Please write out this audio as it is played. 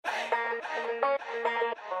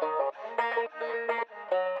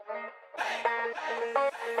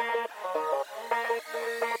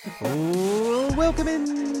Welcome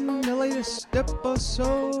in the latest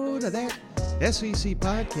episode of that SEC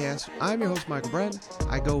podcast. I'm your host, Michael Bratton.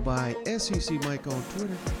 I go by SEC Mike on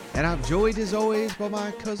Twitter. And I'm joined as always by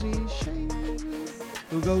my cousin Shane,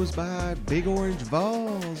 who goes by Big Orange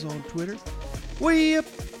Balls on Twitter. We up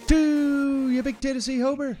to you, Big Tennessee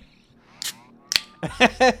Homer.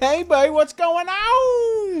 Hey, buddy, what's going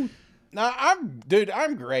on? No,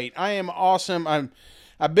 I'm great. I am awesome.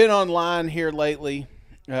 I've been online here lately,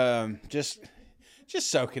 just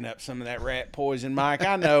soaking up some of that rat poison, Mike.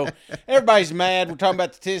 I know everybody's mad. We're talking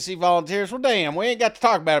about the Tennessee Volunteers. Well, damn, we ain't got to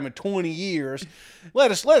talk about them in 20 years.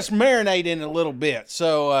 Let us marinate in it a little bit.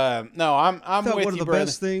 So, no, I'm with you, one of the brother.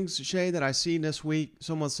 best things, Shane, that I seen this week.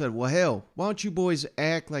 Someone said, "Well, hell, why don't you boys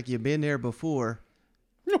act like you've been there before?"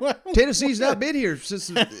 Tennessee's not been here since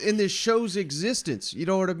in this show's existence. You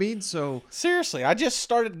know what I mean? So Seriously, I just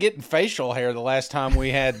started getting facial hair the last time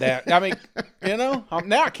we had that. I mean, now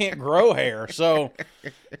I can't grow hair. So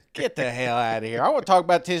get the hell out of here. I want to talk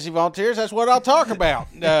about Tennessee Volunteers. That's what I'll talk about.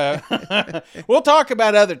 We'll talk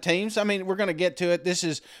about other teams. I mean, we're going to get to it. This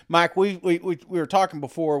is, Mike, we were talking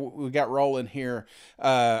before we got rolling here.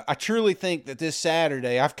 I truly think that this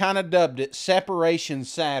Saturday, I've kind of dubbed it Separation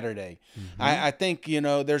Saturday. Mm-hmm. I think,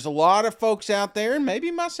 there's a lot of folks out there, and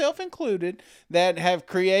maybe myself included, that have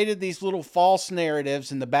created these little false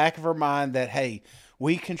narratives in the back of our mind that, hey,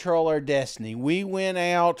 we control our destiny. We went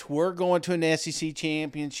out. We're going to an SEC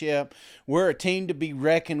championship. We're a team to be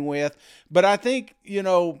reckoned with. But I think, you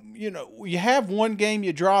have one game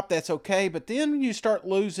you drop, that's okay. But then when you start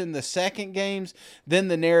losing the second games, then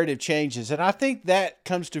the narrative changes. And I think that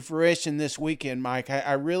comes to fruition this weekend, Mike.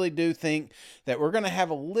 I really do think that we're going to have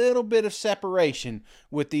a little bit of separation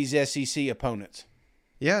with these SEC opponents.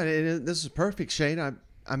 Yeah, this is perfect, Shane. I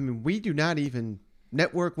mean, we do not even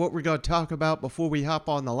network what we're going to talk about before we hop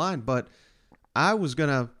on the line, but I was going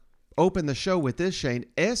to open the show with this, Shane.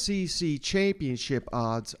 SEC championship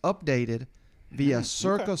odds updated via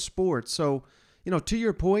Circa Sports. So, to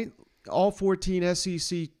your point, all 14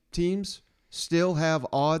 SEC teams still have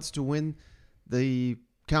odds to win the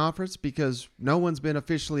conference because no one's been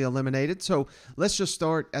officially eliminated. So let's just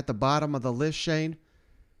start at the bottom of the list, Shane.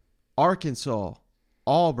 Arkansas,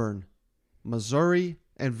 Auburn, Missouri,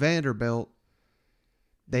 and Vanderbilt,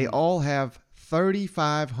 they all have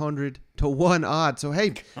 3,500 to 1 odds. So,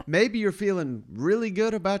 hey, maybe you're feeling really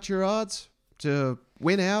good about your odds to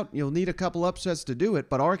win out. You'll need a couple upsets to do it.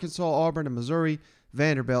 But Arkansas, Auburn, and Missouri,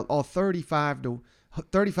 Vanderbilt, all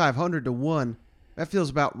 3,500 to 1. That feels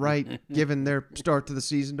about right given their start to the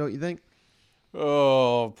season, don't you think?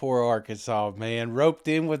 Oh, poor Arkansas, man. Roped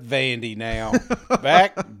in with Vandy now.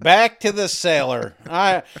 Back to the cellar.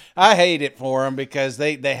 I hate it for them because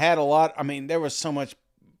they had a lot. I mean, there was so much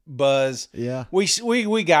buzz. Yeah.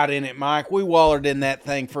 We got in it, Mike. We wallered in that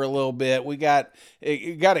thing for a little bit. We got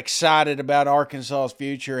excited about Arkansas's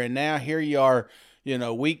future, and now here you are,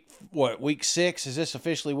 week 6? Is this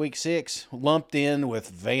officially week 6? Lumped in with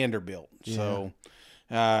Vanderbilt. Yeah. So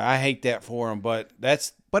I hate that for them, but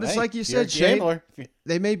it's like you said, Shane,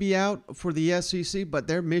 they may be out for the SEC, but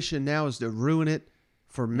their mission now is to ruin it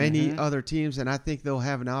for many other teams, and I think they'll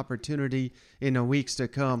have an opportunity in the weeks to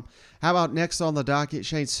come. How about next on the docket,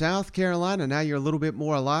 Shane? South Carolina, now you're a little bit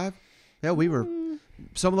more alive. Yeah, we were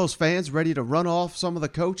some of those fans ready to run off some of the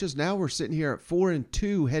coaches. Now we're sitting here at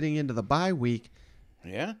 4-2 heading into the bye week.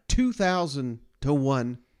 Yeah. 2,000 to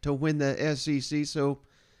 1 to win the SEC. So,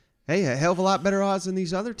 hey, a hell of a lot better odds than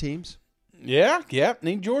these other teams. Yeah.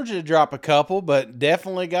 Need Georgia to drop a couple, but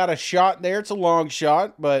definitely got a shot there. It's a long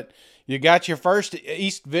shot, but you got your first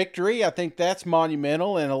East victory. I think that's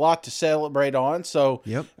monumental and a lot to celebrate on. So,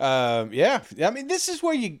 yep. Yeah. I mean, this is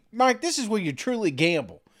where you truly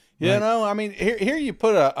gamble. You know, I mean, here you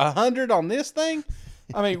put 100 on this thing.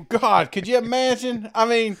 I mean, God, could you imagine? I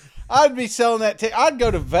mean, I'd be selling that. I'd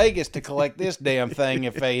go to Vegas to collect this damn thing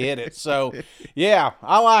if they hit it. So, yeah,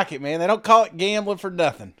 I like it, man. They don't call it gambling for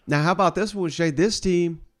nothing. Now, how about this one, Shay? This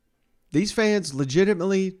team, these fans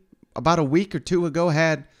legitimately about a week or two ago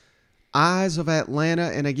had eyes of Atlanta.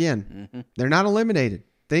 And again, they're not eliminated.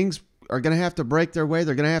 Things are going to have to break their way.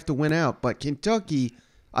 They're going to have to win out. But Kentucky,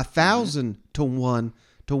 1,000 to 1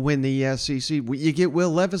 to win the SEC. You get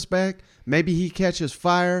Will Levis back. Maybe he catches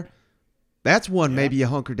fire. That's one maybe you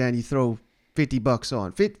hunker down, you throw $50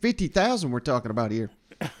 on. 50,000 we're talking about here.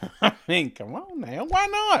 I mean, come on now. Why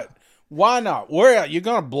not? Why not? Where you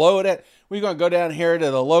going to blow it at? We're going to go down here to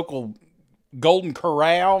the local Golden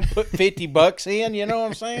Corral, put $50 in, you know what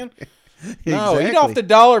I'm saying? No, eat off the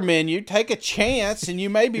dollar menu, take a chance, and you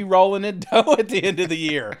may be rolling in dough at the end of the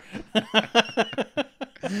year.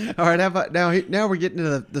 All right, how about now we're getting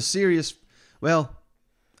to the serious. Well,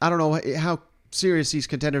 I don't know how serious these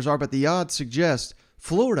contenders are, but the odds suggest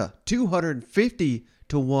Florida 250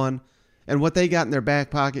 to 1, and what they got in their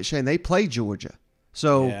back pocket, Shane, they play Georgia.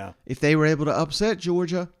 So if they were able to upset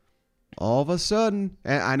Georgia, all of a sudden,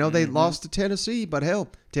 and I know they lost to Tennessee, but hell,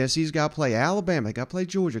 Tennessee's got to play Alabama, got to play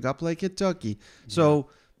Georgia, got to play Kentucky. So,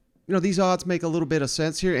 these odds make a little bit of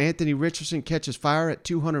sense here. Anthony Richardson catches fire at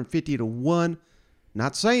 250 to 1.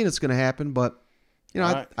 Not saying it's going to happen, but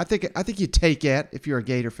I think you take it if you're a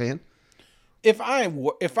Gator fan. If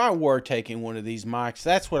I were taking one of these mics,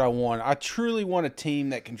 that's what I want. I truly want a team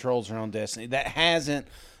that controls their own destiny, that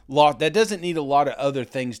doesn't need a lot of other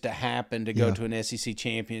things to happen to go to an SEC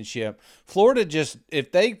championship. Florida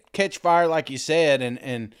if they catch fire like you said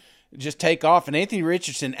and just take off, and Anthony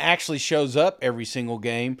Richardson actually shows up every single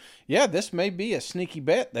game, this may be a sneaky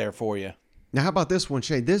bet there for you. Now, how about this one,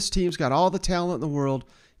 Shane? This team's got all the talent in the world.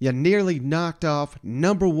 You nearly knocked off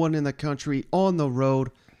number 1 in the country on the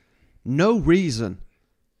road. No reason.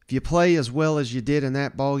 If you play as well as you did in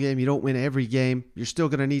that ball game, you don't win every game. You're still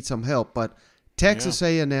going to need some help. But Texas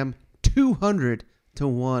A&M 200 to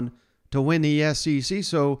 1 to win the SEC.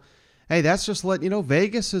 So, hey, that's just letting you know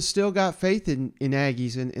Vegas has still got faith in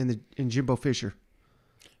Aggies in Jimbo Fisher.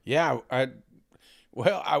 Yeah, I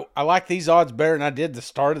like these odds better than I did the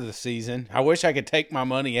start of the season. I wish I could take my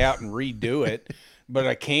money out and redo it, but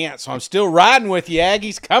I can't. So I'm still riding with you,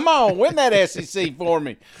 Aggies. Come on, win that SEC for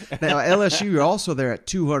me. Now, LSU, you're also there at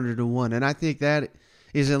 200 to 1, and I think that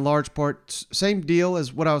is in large part same deal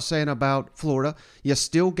as what I was saying about Florida. You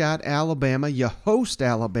still got Alabama. You host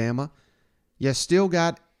Alabama. You still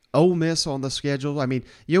got Ole Miss on the schedule. I mean,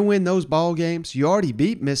 you win those ball games. You already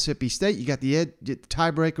beat Mississippi State. You got the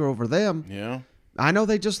tiebreaker over them. Yeah. I know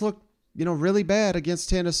they just look, really bad against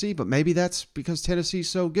Tennessee, but maybe that's because Tennessee's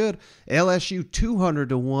so good. LSU 200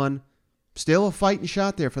 to 1, still a fighting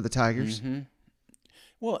shot there for the Tigers. Mm-hmm.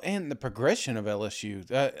 Well, and the progression of LSU,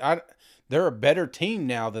 they're a better team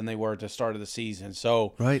now than they were at the start of the season.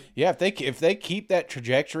 So, right, if they keep that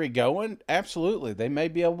trajectory going, absolutely, they may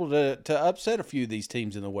be able to upset a few of these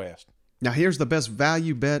teams in the West. Now, here's the best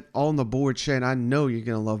value bet on the board, Shane. I know you're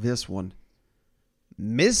going to love this one.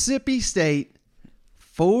 Mississippi State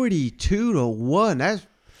 42 to 1. That's,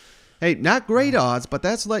 hey, not great odds, but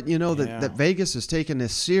that's letting you know that Vegas is taking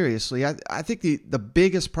this seriously. I think the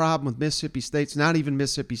biggest problem with Mississippi State's not even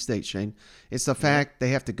Mississippi State, Shane. It's the fact they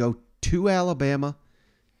have to go to Alabama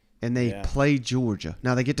and they play Georgia.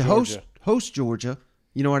 Now they get to host Georgia,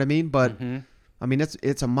 you know what I mean? But I mean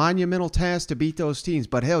it's a monumental task to beat those teams.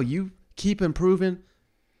 But hell, you keep improving.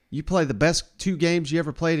 You play the best 2 games you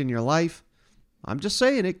ever played in your life. I'm just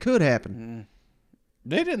saying it could happen.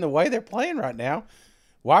 Dude, in the way they're playing right now,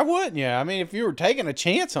 why wouldn't you? I mean, if you were taking a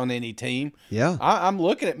chance on any team, I'm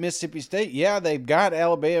looking at Mississippi State. Yeah, they've got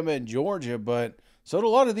Alabama and Georgia, but so do a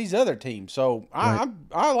lot of these other teams. So I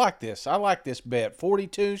like this. I like this bet.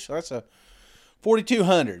 42, so that's a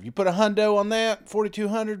 4,200. You put a hundo on that,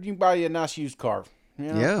 4,200, you can buy you a nice used car.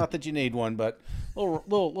 Not that you need one, but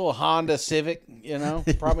little Honda Civic.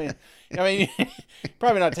 Probably. I mean,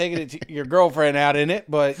 probably not taking it to your girlfriend out in it,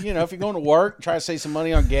 but if you're going to work, try to save some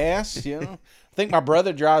money on gas. I think my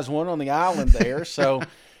brother drives one on the island there, so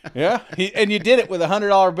and you did it with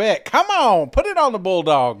 $100 bet. Come on, put it on the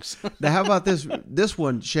Bulldogs. Now, how about this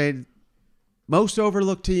one, Shane? Most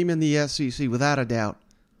overlooked team in the SEC, without a doubt.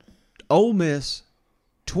 Ole Miss,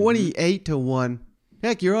 28 to 1.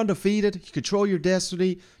 Heck, you're undefeated. You control your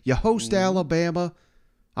destiny. You host Alabama.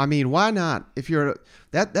 I mean, why not? If you're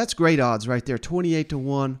that's great odds right there. 28 to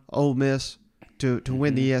 1, Ole Miss to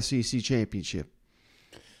win the SEC championship.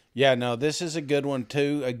 Yeah, no, this is a good one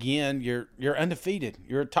too. Again, you're undefeated.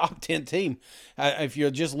 You're a top 10 team. If you're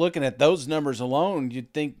just looking at those numbers alone,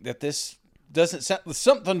 you'd think that this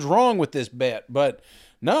something's wrong with this bet. But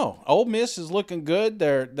no, Ole Miss is looking good.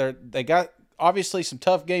 They got obviously some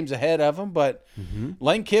tough games ahead of them, but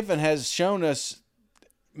Lane Kiffin has shown us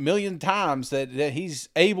a million times that he's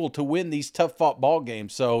able to win these tough fought ball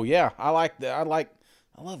games. So yeah, I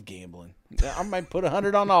love gambling. I might put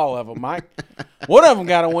 100 on all of them, Mike. One of them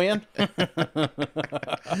got to win.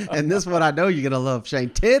 And this one I know you're gonna love,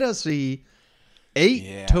 Shane. Tennessee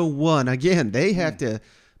 8 to 1. Again, they have to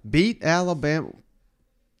beat Alabama.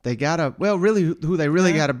 They gotta really who they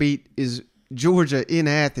really gotta beat is Georgia in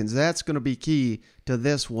Athens. That's going to be key to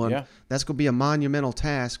this one. Yeah. That's going to be a monumental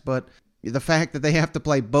task. But the fact that they have to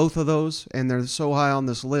play both of those and they're so high on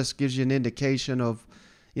this list gives you an indication of,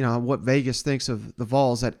 what Vegas thinks of the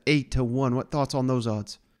Vols at 8 to 1. What thoughts on those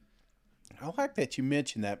odds? I like that you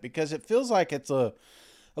mentioned that because it feels like it's a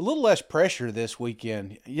little less pressure this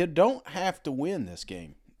weekend. You don't have to win this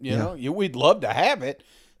game. You know, we'd love to have it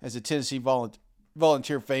as a Tennessee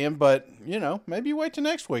Volunteer fan, but, maybe you wait till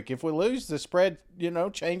next week. If we lose, the spread,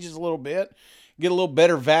 changes a little bit. Get a little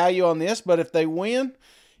better value on this, but if they win,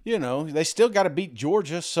 they still got to beat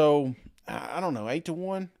Georgia. So, I don't know,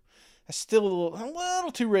 8-1. That's still a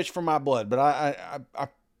little too rich for my blood, but I'm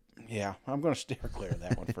going to steer clear of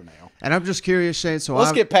that one for now. And I'm just curious, Shane. So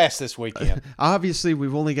let's get past this weekend. Obviously,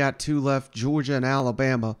 we've only got 2 left, Georgia and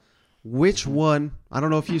Alabama. Which one, I don't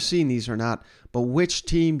know if you've seen these or not, but which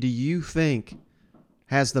team do you think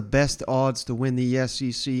has the best odds to win the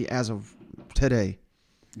SEC as of today?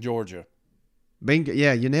 Georgia. Bingo.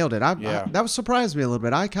 Yeah, you nailed it. That surprised me a little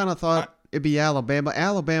bit. I kind of thought it'd be Alabama.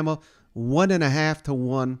 Alabama 1.5 to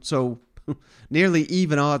 1, so nearly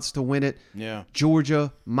even odds to win it. Yeah.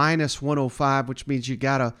 Georgia minus 105, which means you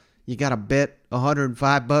gotta bet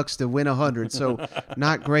 $105 to win 100. So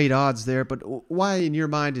not great odds there. But why, in your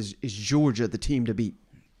mind, is Georgia the team to beat?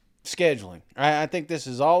 Scheduling. I think this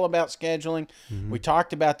is all about scheduling. Mm-hmm. We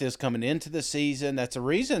talked about this coming into the season. That's a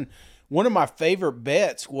reason. One of my favorite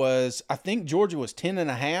bets was, I think Georgia was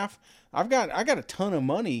 10.5. I got a ton of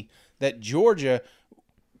money that Georgia,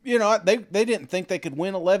 they didn't think they could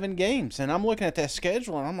win 11 games. And I'm looking at that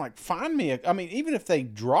schedule and I'm like, find me even if they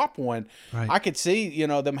drop one, right. I could see,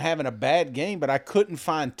 them having a bad game, but I couldn't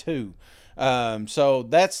find 2. So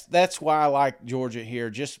that's why I like Georgia here.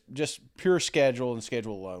 Just pure schedule and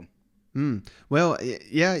schedule alone. Well,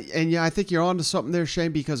 yeah, and I think you're on to something there,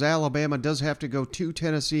 Shane, because Alabama does have to go to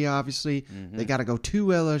Tennessee, obviously. Mm-hmm. They got to go to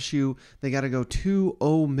LSU. They got to go to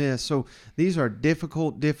Ole Miss. So these are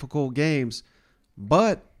difficult games.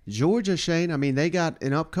 But Georgia, Shane, they got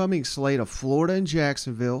an upcoming slate of Florida and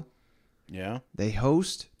Jacksonville. Yeah. They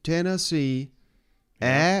host Tennessee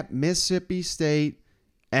at Mississippi State,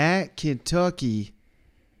 at Kentucky.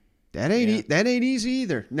 That ain't easy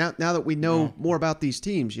either. Now that we know more about these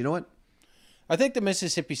teams, you know what? I think the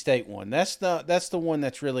Mississippi State one. That's the one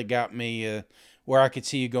that's really got me where I could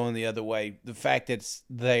see you going the other way. The fact that it's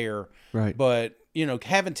there, right? But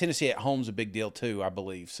having Tennessee at home is a big deal too, I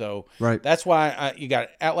believe. So right. That's why you got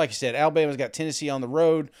out. Like you said, Alabama's got Tennessee on the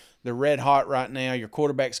road. They're red hot right now. Your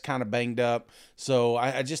quarterback's kind of banged up. So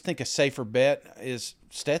I just think a safer bet is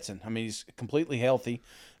Stetson. He's completely healthy.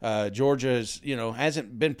 Georgia's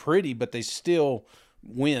hasn't been pretty, but they still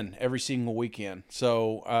win every single weekend.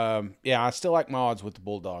 So, I still like my odds with the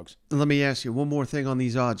Bulldogs. Let me ask you one more thing on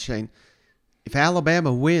these odds, Shane. If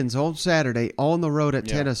Alabama wins on Saturday on the road at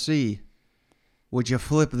Tennessee, would you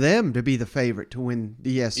flip them to be the favorite to win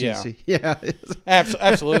the SEC? Yeah.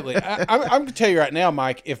 Absolutely. I'm going to tell you right now,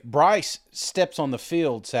 Mike, if Bryce steps on the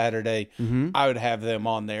field Saturday, I would have them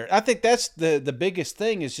on there. I think that's the biggest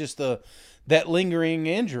thing is just that lingering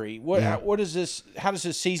injury. What is this? How does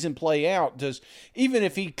this season play out? Even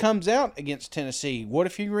if he comes out against Tennessee, what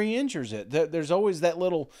if he re-injures it? There's always that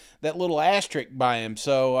little asterisk by him.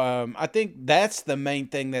 So I think that's the main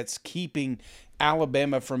thing that's keeping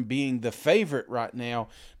Alabama from being the favorite right now.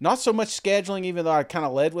 Not so much scheduling, even though I kind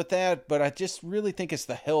of led with that, but I just really think it's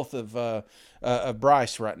the health of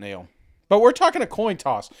Bryce right now. But we're talking a coin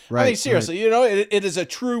toss. Right, seriously, right. It is a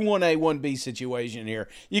true 1A, 1B situation here.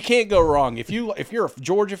 You can't go wrong. If you're a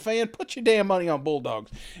Georgia fan, put your damn money on Bulldogs.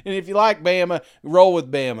 And if you like Bama, roll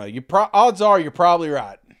with Bama. Odds are you're probably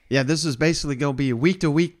right. Yeah, this is basically going to be a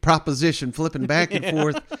week-to-week proposition, flipping back and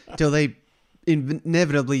forth till they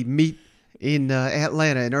inevitably meet in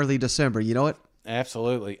Atlanta in early December. You know what?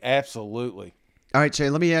 Absolutely. All right,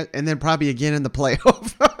 Shane, let me and then probably again in the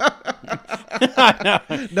playoff.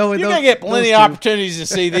 I know. You're going to get plenty of opportunities to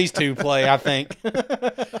see these two play, I think.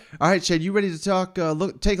 All right, Shane, you ready to talk?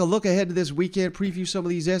 Take a look ahead to this weekend, preview some of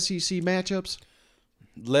these SEC matchups?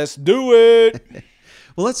 Let's do it.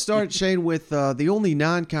 Well, let's start, Shane, with the only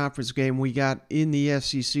non-conference game we got in the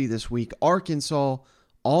SEC this week. Arkansas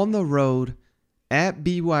on the road at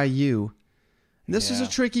BYU. And this is a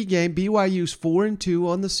tricky game. BYU's 4-2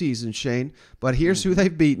 on the season, Shane. But here's who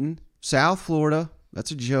they've beaten. South Florida.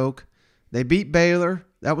 That's a joke. They beat Baylor.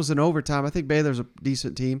 That was an overtime. I think Baylor's a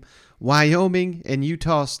decent team. Wyoming and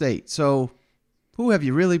Utah State. So who have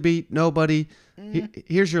you really beat? Nobody.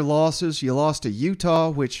 Here's your losses. You lost to Utah,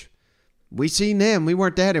 which we seen them. We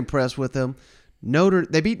weren't that impressed with them.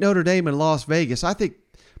 They beat Notre Dame in Las Vegas. I think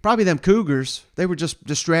probably them Cougars, they were just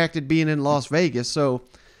distracted being in Las Vegas. So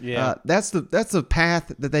that's the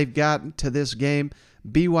path that they've gotten to this game.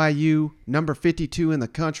 BYU, number 52 in the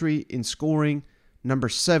country in scoring, number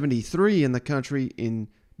 73 in the country in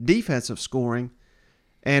defensive scoring.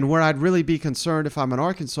 And where I'd really be concerned if I'm an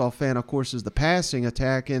Arkansas fan, of course, is the passing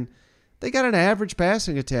attack. And they got an average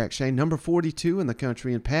passing attack, Shane, number 42 in the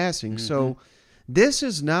country in passing. Mm-hmm. So this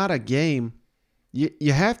is not a game.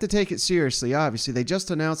 You have to take it seriously, obviously. They just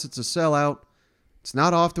announced it's a sellout. It's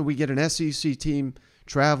not often we get an SEC team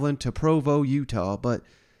traveling to Provo, Utah, but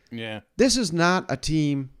yeah, this is not a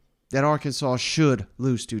team that Arkansas should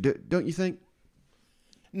lose to, don't you think?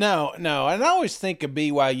 No. And I always think of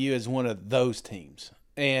BYU as one of those teams.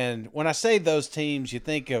 And when I say those teams, you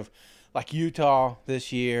think of like Utah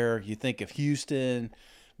this year. You think of Houston,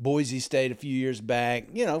 Boise State a few years back.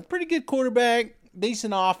 You know, pretty good quarterback,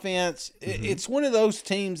 decent offense. Mm-hmm. It's one of those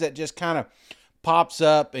teams that just kind of pops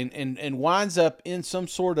up and winds up in some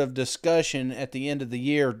sort of discussion at the end of the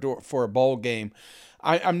year for a bowl game.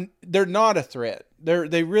 They're not a threat.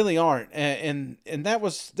 They really aren't. And that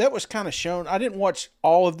was kind of shown. I didn't watch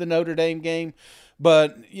all of the Notre Dame game,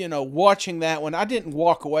 but you know, watching that one, I didn't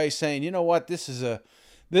walk away saying, you know what, this is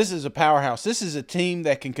a powerhouse. This is a team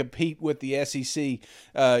that can compete with the SEC.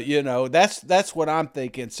 You know, that's what I'm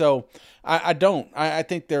thinking. So I don't. I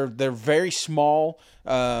think they're very small.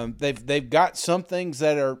 They've got some things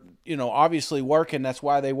that are, you know, obviously working. That's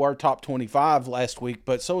why they were top 25 last week,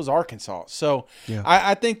 but so is Arkansas. So yeah.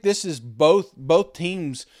 I think this is both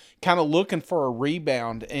teams kind of looking for a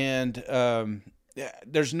rebound, and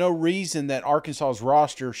there's no reason that Arkansas's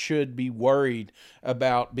roster should be worried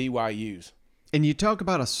about BYU's. And you talk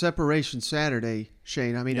about a separation Saturday,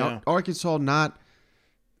 Shane. I mean, yeah. Arkansas not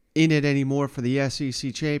in it anymore for the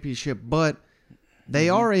SEC championship, but they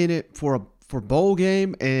mm-hmm. are in it for bowl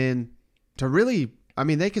game and to really, I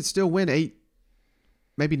mean, they could still win 8,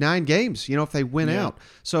 maybe 9 games, you know, if they win out.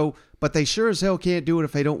 So, but they sure as hell can't do it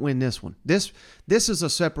if they don't win this one. This is a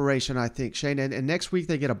separation, I think, Shane. And next week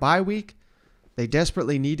they get a bye week. They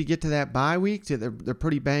desperately need to get to that bye week. They're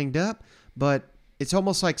pretty banged up, but it's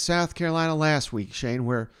almost like South Carolina last week, Shane,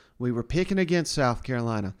 where we were picking against South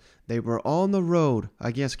Carolina. They were on the road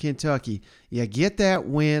against Kentucky. You get that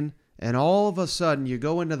win, and all of a sudden you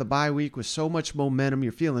go into the bye week with so much momentum.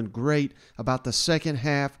 You're feeling great about the second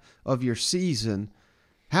half of your season.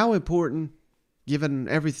 How important, given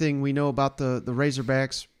everything we know about the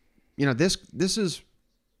Razorbacks, you know, this is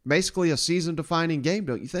basically a season-defining game,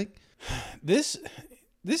 don't you think? This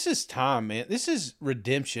is time, man. This is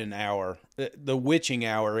redemption hour, the witching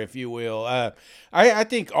hour, if you will. I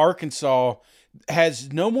think Arkansas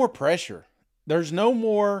has no more pressure. There's no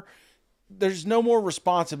more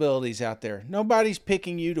responsibilities out there. Nobody's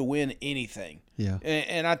picking you to win anything. Yeah.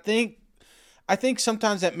 And I think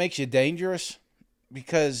sometimes that makes you dangerous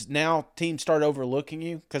because now teams start overlooking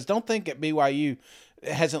you. Because don't think that BYU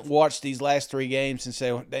hasn't watched these last 3 games and say,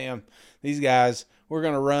 oh, damn, these guys, we're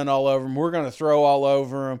going to run all over them. We're going to throw all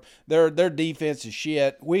over them. Their defense is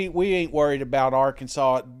shit. We ain't worried about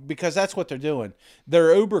Arkansas because that's what they're doing.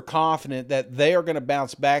 They're uber confident that they are going to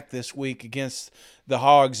bounce back this week against the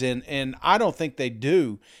Hogs, and I don't think they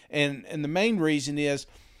do. And the main reason is,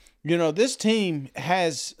 you know, this team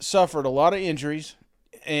has suffered a lot of injuries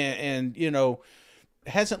and you know,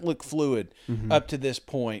 hasn't looked fluid up to this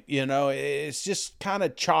point. You know, it's just kind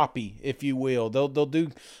of choppy, if you will. They'll do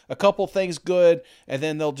a couple things good, and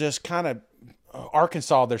then they'll just kind of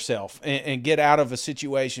Arkansas themselves and get out of a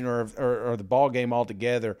situation or the ball game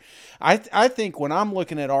altogether. I think when I'm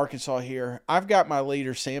looking at Arkansas here, I've got my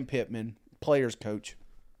leader, Sam Pittman, players coach.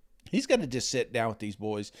 He's got to just sit down with these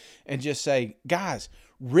boys and just say, guys,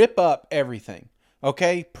 rip up everything.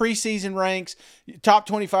 Okay, preseason ranks, top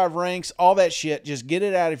 25 ranks, all that shit, just get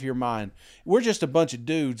it out of your mind. We're just a bunch of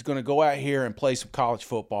dudes going to go out here and play some college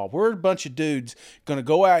football. We're a bunch of dudes going to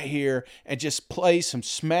go out here and just play some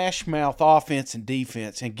smash mouth offense and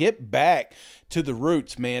defense and get back to the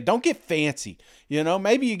roots, man. Don't get fancy. You know,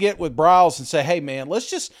 maybe you get with Briles and say, hey, man,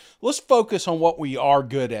 let's focus on what we are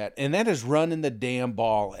good at, and that is running the damn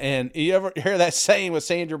ball. And you ever hear that saying with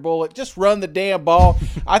Sandra Bullock, just run the damn ball?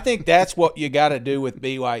 I think that's what you got to do with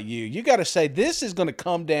BYU. You got to say this is going to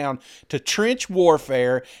come down to trench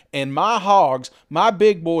warfare, and my Hogs, my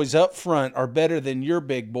big boys up front are better than your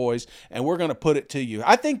big boys, and we're going to put it to you.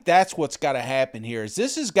 I think that's what's got to happen here. Is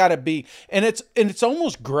this has got to be, and it's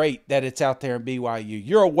almost great that it's out there in BYU.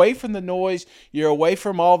 You're away from the noise. You're away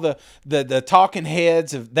from all the talking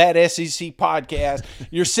heads of that SEC podcast.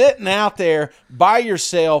 You're sitting out there by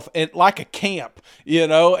yourself and like a camp, you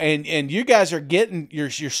know, and you guys are you're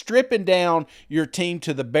stripping down your team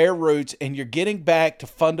to the bare roots, and you're getting back to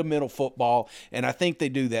fundamental football. And I think they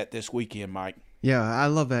do that this weekend, Mike. Yeah, I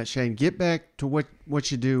love that, Shane. Get back to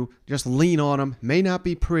what you do. Just lean on them. May not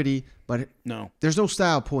be pretty, but no, there's no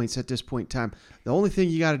style points at this point in time. The only thing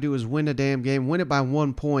you got to do is win the damn game. Win it by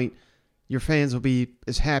 1 point. your fans will be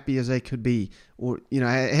as happy as they could be, or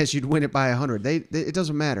as you'd win it by 100. It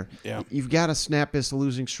doesn't matter. Yeah. You've got to snap this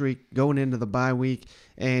losing streak going into the bye week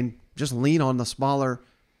and just lean on the smaller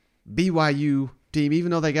BYU team, even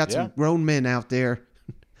though they got some grown men out there.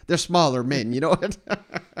 They're smaller men, you know what?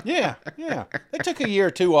 Yeah. They took a year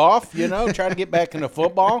or two off, try to get back into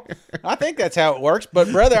football. I think that's how it works.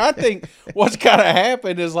 But, brother, I think what's got to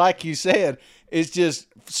happen is, like you said, is just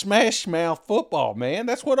smash mouth football, man.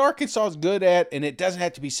 That's what Arkansas is good at, and it doesn't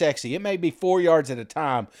have to be sexy. It may be 4 yards at a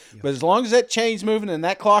time, but as long as that chain's moving and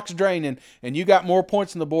that clock's draining and you got more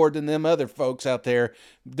points on the board than them other folks out there,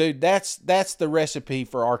 dude, that's the recipe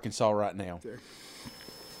for Arkansas right now.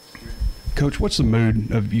 Coach, what's the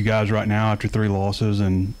mood of you guys right now after 3 losses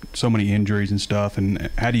and so many injuries and stuff, and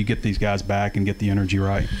how do you get these guys back and get the energy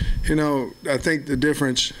right? I think the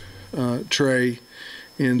difference, Trey,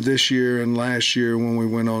 in this year and last year when we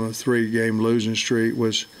went on a 3-game losing streak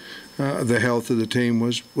was the health of the team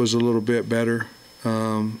was a little bit better.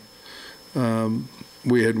 We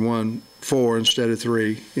had won 4 instead of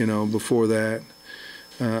 3, before that.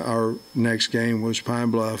 Our next game was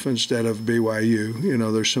Pine Bluff instead of BYU.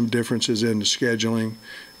 There's some differences in the scheduling,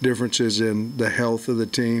 differences in the health of the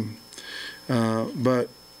team. But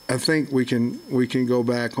I think we can go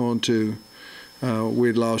back on to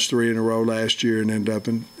we'd lost 3 in a row last year and ended up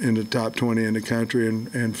in the top 20 in the country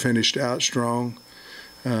and finished out strong.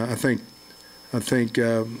 I think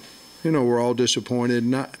we're all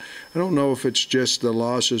disappointed. I don't know if it's just the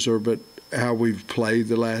losses but how we've played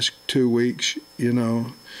the last 2 weeks.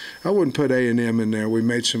 I wouldn't put A&M in there. We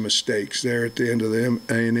made some mistakes there at the end of the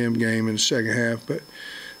A&M game in the second half, but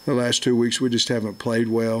the last 2 weeks we just haven't played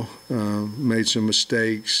well, made some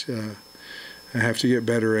mistakes. I have to get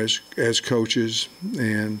better as coaches,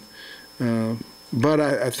 but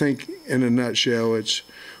I think in a nutshell it's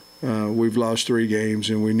we've lost 3 games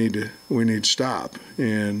and we need to stop,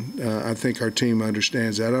 and I think our team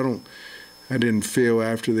understands that. I didn't feel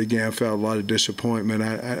after the game. I felt a lot of disappointment.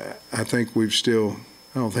 I think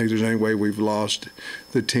I don't think there's any way we've lost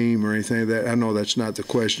the team or anything like that. I know that's not the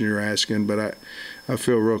question you're asking, but I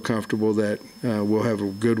feel real comfortable that we'll have a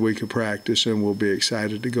good week of practice and we'll be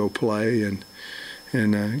excited to go play and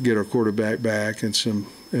get our quarterback back and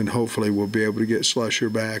hopefully we'll be able to get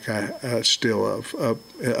Slusher back. I still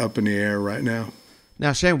up in the air right now.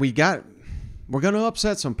 Now, Shane, we're going to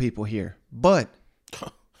upset some people here, but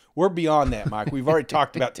we're beyond that, Mike. We've already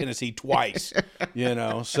talked about Tennessee twice,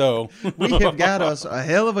 so. We have got us a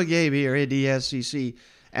hell of a game here in the SEC.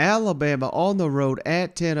 Alabama on the road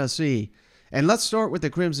at Tennessee. And let's start with the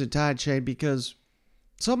Crimson Tide, Shane, because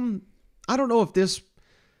I don't know if this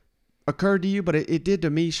occurred to you, but it did to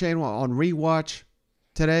me, Shane, on rewatch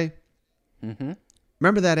today. Mm-hmm.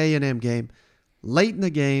 Remember that A&M game? Late in the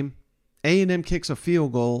game, A&M kicks a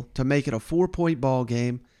field goal to make it a 4-point ball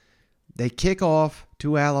game. They kick off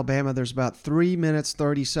to Alabama. There's about 3 minutes,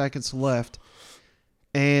 30 seconds left.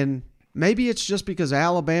 And maybe it's just because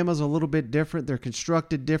Alabama's a little bit different. They're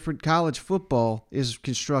constructed different. College football is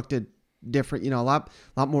constructed different. A lot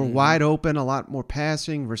more wide open, a lot more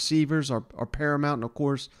passing. Receivers are paramount, and, of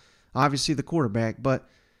course, obviously the quarterback. But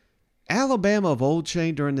Alabama of old,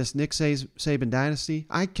 Shane, during this Nick Saban dynasty,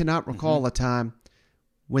 I cannot recall a time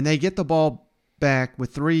when they get the ball back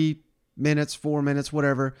with 3 minutes, 4 minutes,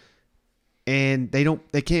 whatever, and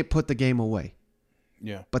they can't put the game away.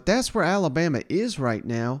 Yeah. But that's where Alabama is right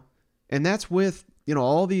now, and that's with,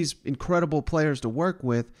 all these incredible players to work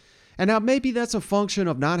with. And now maybe that's a function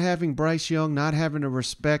of not having Bryce Young, not having to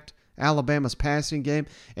respect Alabama's passing game,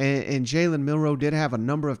 and Jalen Milroe did have a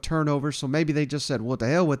number of turnovers, so maybe they just said, well, to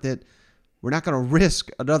hell with it. We're not going to risk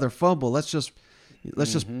another fumble. Let's just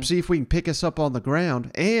see if we can pick us up on the ground.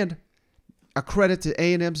 And a credit to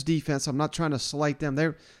A&M's defense. I'm not trying to slight them.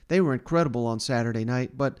 They were incredible on Saturday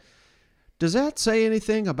night. But does that say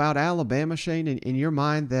anything about Alabama, Shane, in your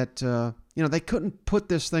mind that they couldn't put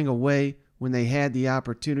this thing away when they had the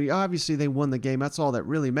opportunity? Obviously, they won the game. That's all that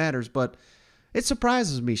really matters. But it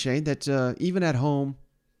surprises me, Shane, that even at home,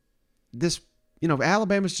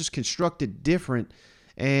 Alabama's just constructed different,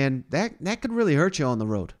 and that could really hurt you on the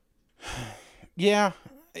road. Yeah,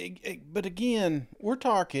 but again, we're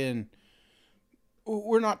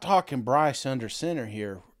not talking Bryce under center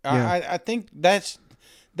here. Yeah. I think that's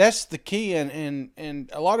the key, and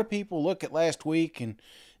a lot of people look at last week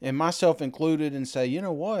and myself included and say, you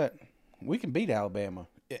know what, we can beat Alabama,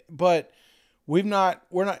 but we're not.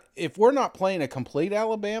 If we're not playing a complete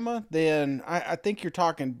Alabama, then I think you're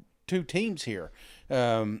talking 2 teams here.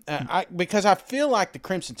 Because I feel like the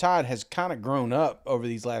Crimson Tide has kind of grown up over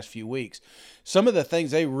these last few weeks. Some of the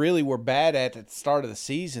things they really were bad at the start of the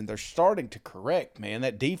season, they're starting to correct, man.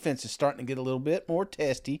 That defense is starting to get a little bit more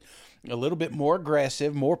testy, a little bit more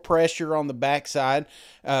aggressive, more pressure on the backside,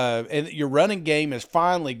 and your running game is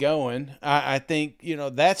finally going. I think,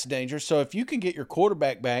 that's dangerous. So if you can get your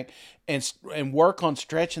quarterback back and work on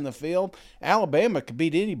stretching the field, Alabama could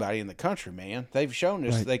beat anybody in the country, man. They've shown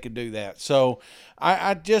us they could do that. So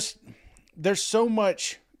there's so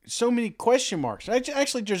many question marks.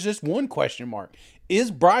 Actually, there's just one question mark. Is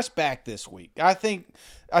Bryce back this week? I think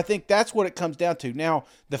that's what it comes down to. Now,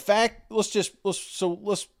 the fact, let's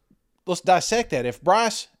dissect that. If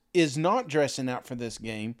Bryce is not dressing out for this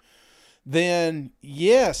game, then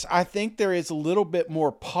yes, I think there is a little bit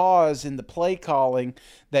more pause in the play calling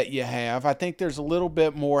that you have. I think there's a little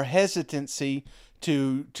bit more hesitancy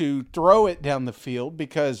to throw it down the field,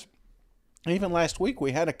 because even last week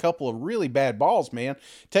we had a couple of really bad balls, man.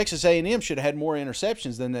 Texas A&M should have had more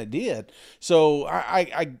interceptions than they did. So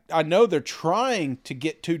I know they're trying to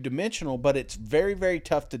get two-dimensional, but it's very, very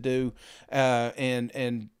tough to do.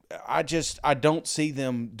 And I don't see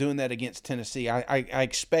them doing that against Tennessee. I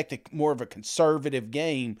expect more of a conservative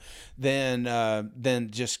game than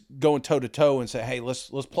just going toe-to-toe and say, hey, let's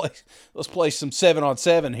play some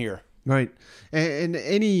 7-on-7 here. Right. And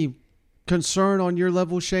any concern on your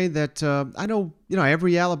level, Shane, that I know,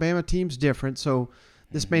 every Alabama team's different, so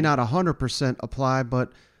this may not 100% apply,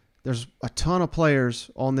 but there's a ton of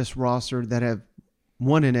players on this roster that have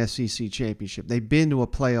won an SEC championship. They've been to a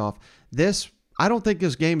playoff. I don't think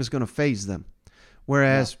this game is going to faze them.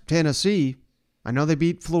 Whereas Tennessee, I know they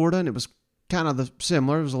beat Florida, and it was kind of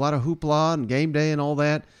similar. There was a lot of hoopla and game day and all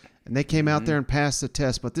that, and they came out there and passed the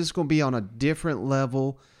test. But this is going to be on a different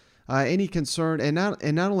level. Any concern? And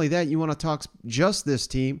not only that, you want to talk just this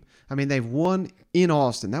team. I mean, they've won in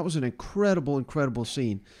Austin. That was an incredible, incredible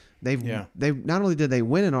scene. They not only did they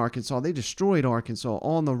win in Arkansas, they destroyed Arkansas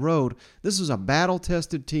on the road. This is a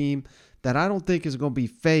battle-tested team that I don't think is going to be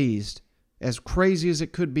phased. As crazy as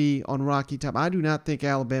it could be on Rocky Top, I do not think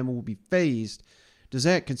Alabama will be phased. Does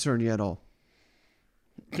that concern you at all?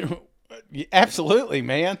 Absolutely,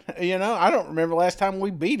 man. I don't remember last time we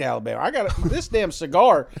beat Alabama. I got this damn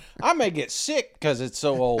cigar. I may get sick because it's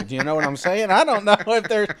so old. You know what I'm saying? I don't know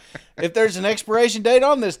if there's an expiration date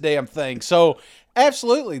on this damn thing. So,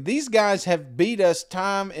 absolutely, these guys have beat us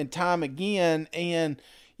time and time again. And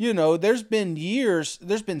there's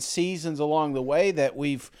been seasons along the way that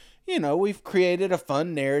we've created a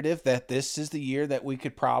fun narrative that this is the year that we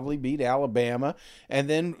could probably beat Alabama, and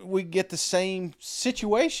then we get the same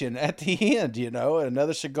situation at the end,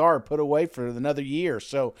 another cigar put away for another year.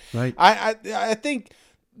 So right. I think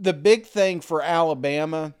the big thing for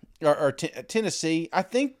Alabama or Tennessee, I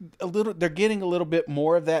think they're getting a little bit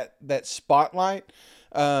more of that spotlight.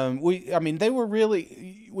 They were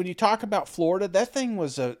really, when you talk about Florida,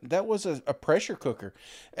 that was a pressure cooker.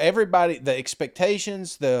 Everybody, the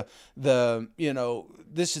expectations, there's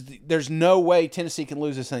no way Tennessee can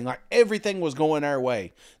lose this thing. Like, everything was going our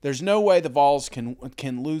way. There's no way the Vols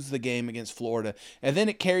can lose the game against Florida. And then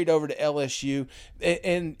it carried over to LSU.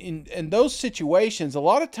 And in those situations, a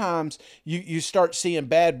lot of times you start seeing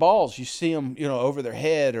bad balls. You see them, over their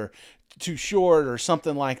head or too short or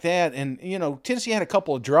something like that. And, Tennessee had a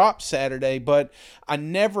couple of drops Saturday, but I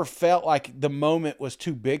never felt like the moment was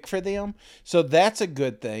too big for them. So that's a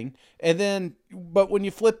good thing. And then, but when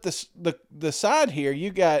you flip the side here,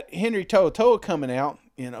 you got Henry To'oTo'o coming out,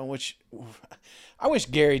 which I wish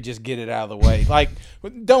Gary just get it out of the way. Like,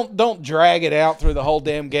 don't drag it out through the whole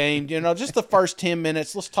damn game. Just the first 10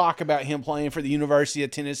 minutes, let's talk about him playing for the University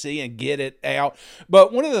of Tennessee and get it out.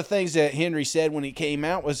 But one of the things that Henry said when he came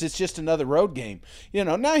out was it's just another road game.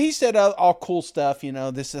 Now he said all cool stuff.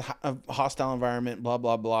 This is a hostile environment, blah,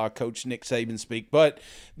 blah, blah, Coach Nick Saban speak. But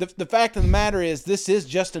the fact of the matter is this is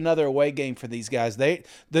just another away game for these guys. The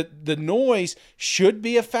noise should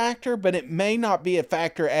be a factor, but it may not be a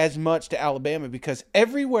factor as much to Alabama, because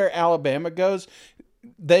everywhere Alabama goes,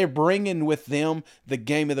 they're bringing with them the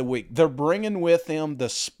game of the week. They're bringing with them the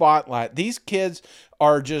spotlight. These kids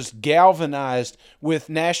are just galvanized with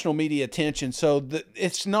national media attention. So the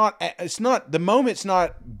moment's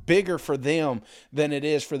not bigger for them than it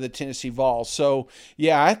is for the Tennessee Vols. So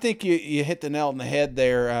yeah, I think you hit the nail on the head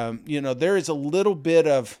there. There is a little bit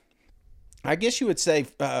of, I guess you would say,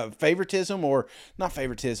 favoritism, or not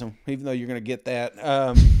favoritism, even though you're going to get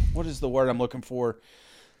that. What is the word I'm looking for?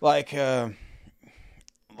 Like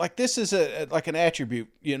this is like an attribute,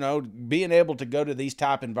 being able to go to these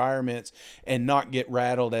type environments and not get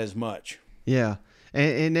rattled as much. Yeah.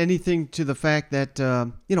 And anything to the fact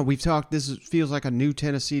that, we've talked, feels like a new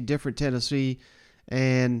Tennessee, different Tennessee.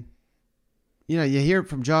 And, you hear it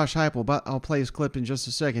from Josh Heupel, but I'll play his clip in just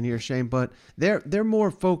a second here, Shane. But they're more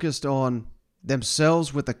focused on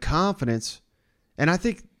themselves with the confidence. And I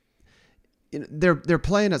think they're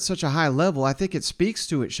playing at such a high level. I think it speaks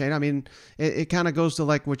to it, Shane. I mean, it kind of goes to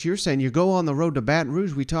like what you're saying. You go on the road to Baton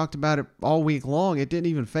Rouge. We talked about it all week long. It didn't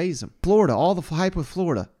even faze them. Florida, all the hype with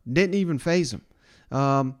Florida, didn't even faze them.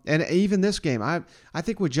 And even this game, I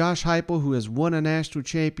think with Josh Heupel, who has won a national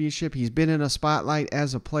championship, he's been in a spotlight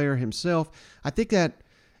as a player himself. I think that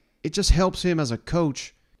it just helps him as a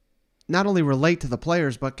coach not only relate to the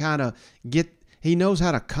players, but kind of he knows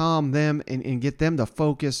how to calm them and get them to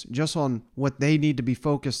focus just on what they need to be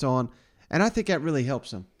focused on. And I think that really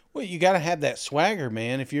helps them. Well, you got to have that swagger,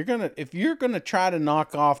 man. If you're gonna try to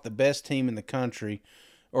knock off the best team in the country,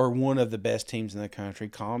 or one of the best teams in the country,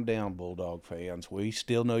 calm down, Bulldog fans. We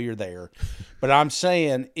still know you're there. But I'm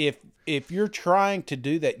saying if you're trying to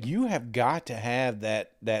do that, you have got to have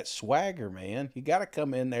that swagger, man. You got to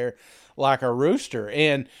come in there like a rooster.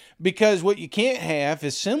 And because what you can't have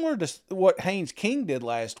is similar to what Haynes King did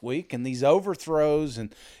last week, and these overthrows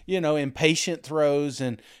and, impatient throws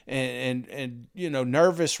and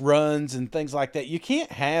nervous runs and things like that. You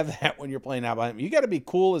can't have that when you're playing Alabama. You got to be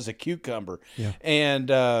cool as a cucumber. Yeah.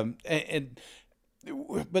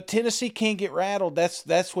 But Tennessee can't get rattled.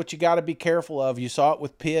 That's what you got to be careful of. You saw it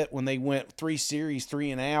with Pitt when they went 3 series,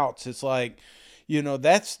 3 and outs. It's like,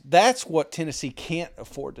 that's what Tennessee can't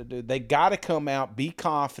afford to do. They got to come out, be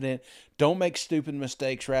confident, don't make stupid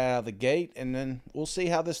mistakes right out of the gate, and then we'll see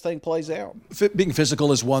how this thing plays out. Being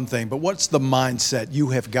physical is one thing, but what's the mindset you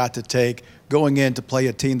have got to take going in to play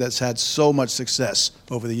a team that's had so much success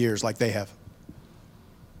over the years like they have?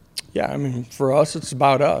 Yeah, I mean, for us, it's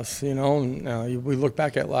about us, and we look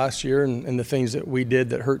back at last year and the things that we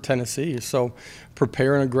did that hurt Tennessee. So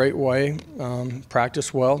prepare in a great way,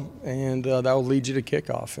 practice well, and that will lead you to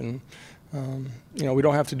kickoff. And, we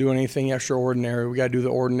don't have to do anything extraordinary. We got to do the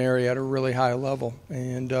ordinary at a really high level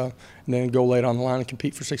and then go late on the line and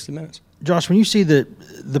compete for 60 minutes. Josh, when you see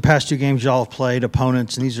the past 2 games y'all have played,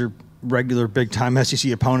 opponents, and these are regular big-time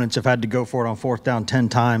SEC opponents, have had to go for it on 4th down 10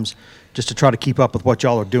 times just to try to keep up with what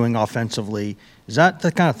y'all are doing offensively. Is that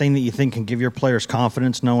the kind of thing that you think can give your players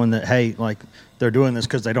confidence, knowing that, hey, like they're doing this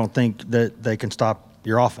because they don't think that they can stop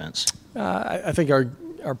your offense? I think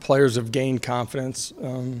our players have gained confidence,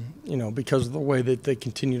 because of the way that they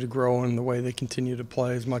continue to grow and the way they continue to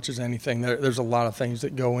play as much as anything. There's a lot of things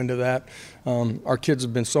that go into that. Our kids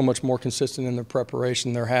have been so much more consistent in their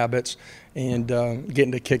preparation, their habits, and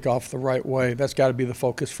getting to kick off the right way. That's got to be the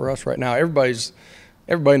focus for us right now.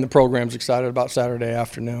 Everybody in the program's excited about Saturday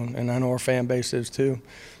afternoon, and I know our fan base is too.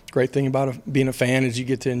 Great thing about being a fan is you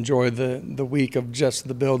get to enjoy the week of just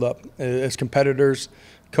the build-up. As competitors,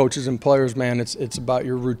 coaches, and players, man, it's about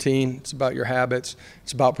your routine, it's about your habits,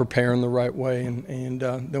 it's about preparing the right way, and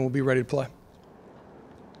then we'll be ready to play.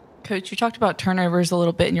 Coach, you talked about turnovers a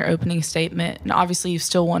little bit in your opening statement, and obviously you've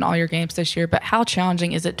still won all your games this year, but how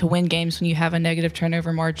challenging is it to win games when you have a negative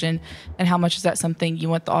turnover margin, and how much is that something you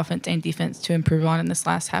want the offense and defense to improve on in this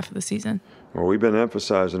last half of the season? Well, we've been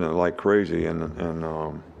emphasizing it like crazy,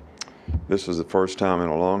 and this is the first time in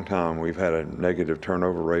a long time we've had a negative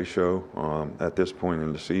turnover ratio at this point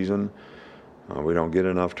in the season. We don't get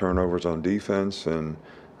enough turnovers on defense, and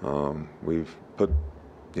we've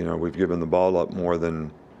given the ball up more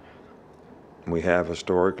than we have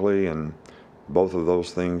historically, and both of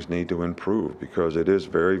those things need to improve because it is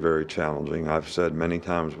very, very challenging. I've said many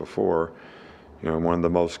times before, one of the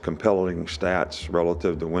most compelling stats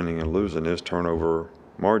relative to winning and losing is turnover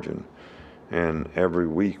margin. And every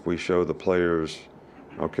week we show the players,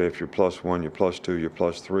 okay, if you're +1, you're +2, you're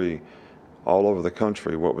 +3, all over the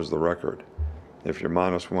country, what was the record? If you're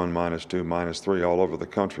 -1, -2, -3, all over the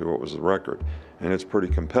country, what was the record? And it's pretty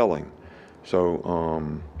compelling.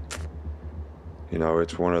 So,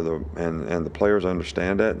 it's one of the, and the players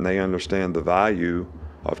understand that, and they understand the value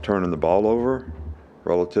of turning the ball over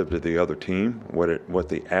relative to the other team, what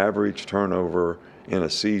the average turnover in a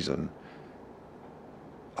season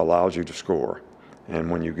allows you to score. And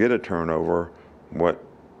when you get a turnover, what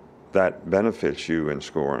that benefits you in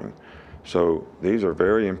scoring. So these are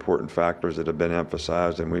very important factors that have been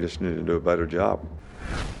emphasized, and we just need to do a better job.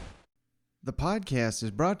 The podcast is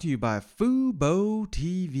brought to you by Fubo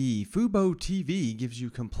TV. Fubo TV gives you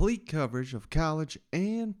complete coverage of college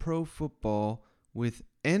and pro football with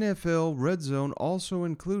NFL Red Zone also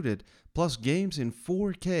included, plus games in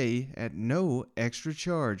 4K at no extra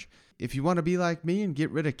charge. If you want to be like me and get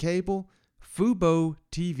rid of cable, Fubo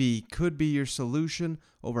TV could be your solution.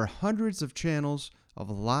 Over hundreds of channels of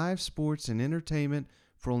live sports and entertainment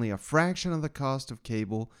for only a fraction of the cost of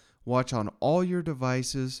cable. Watch on all your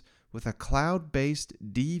devices with a cloud-based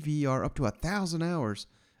DVR, up to 1,000 hours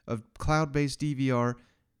of cloud-based DVR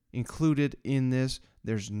included in this.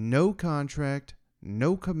 There's no contract,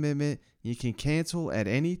 no commitment. You can cancel at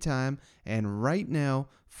any time. And right now,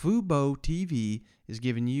 Fubo TV is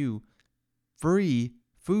giving you free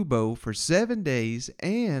Fubo for 7 days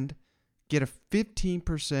and get a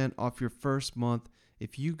 15% off your first month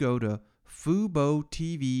if you go to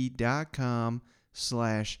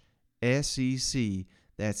FuboTV.com/SEC.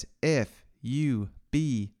 That's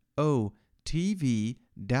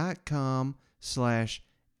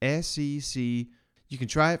FuboTV.com/SEC. You can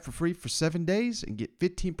try it for free for 7 days and get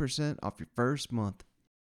 15% off your first month.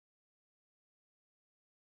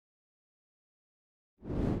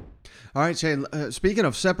 All right, Shane, speaking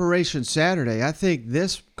of Separation Saturday, I think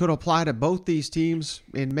this could apply to both these teams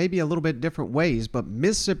in maybe a little bit different ways, but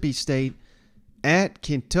Mississippi State at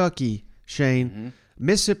Kentucky, Shane. Mm-hmm.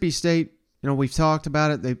 Mississippi State, we've talked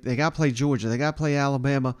about it. They got to play Georgia. They got to play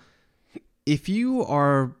Alabama. If you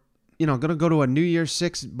are, going to go to a New Year's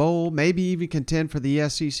Six bowl, maybe even contend for the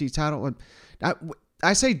SEC title.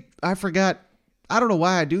 I forgot. I don't know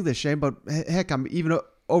why I do this, Shane, but heck, I'm even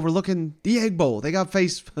overlooking the Egg Bowl. They got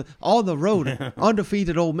faced on the road,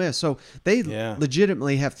 undefeated Ole Miss. So they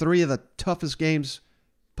legitimately have three of the toughest games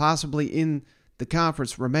possibly in the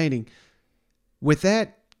conference remaining. With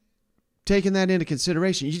that, taking that into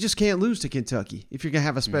consideration, you just can't lose to Kentucky if you're going to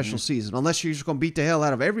have a special season, unless you're just going to beat the hell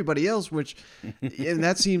out of everybody else, which and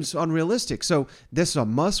that seems unrealistic. So this is a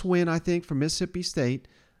must-win, I think, for Mississippi State.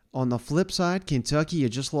 On the flip side, Kentucky, you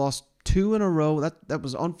just lost 2 in a row. That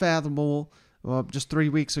was unfathomable. Just 3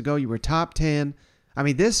 weeks ago, you were top 10. I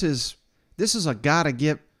mean, this is a gotta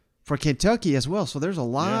get for Kentucky as well. So there's a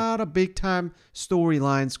lot of big time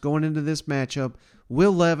storylines going into this matchup.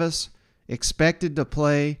 Will Levis expected to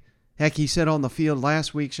play. Heck, he said on the field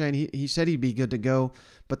last week, Shane, he said he'd be good to go.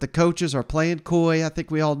 But the coaches are playing coy. I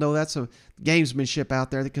think we all know that's a gamesmanship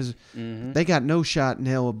out there because they got no shot in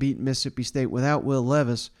hell of beating Mississippi State without Will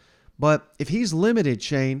Levis. But if he's limited,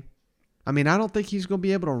 Shane, I mean, I don't think he's going to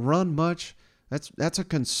be able to run much. That's a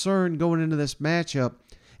concern going into this matchup.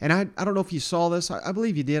 And I don't know if you saw this. I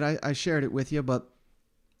believe you did. I shared it with you. But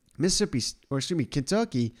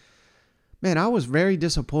Kentucky, man, I was very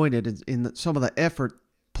disappointed in some of the effort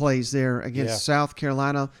plays there against South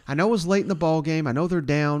Carolina. I know it was late in the ball game. I know they're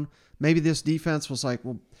down. Maybe this defense was like,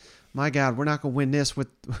 well, my God, we're not going to win this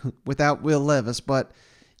without Will Levis. But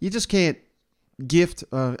you just can't gift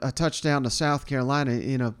a touchdown to South Carolina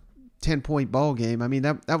in a 10-point ball game. I mean,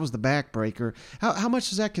 that was the backbreaker. How much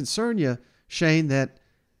does that concern you, Shane, that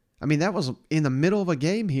was in the middle of a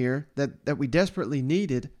game here that we desperately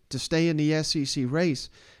needed to stay in the SEC race.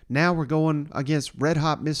 Now we're going against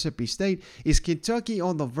red-hot Mississippi State. Is Kentucky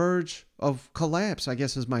on the verge of collapse, I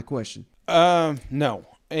guess is my question. No.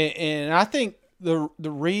 And I think the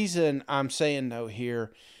reason I'm saying no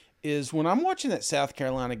here is when I'm watching that South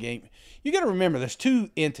Carolina game, you got to remember there's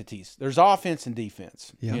two entities. There's offense and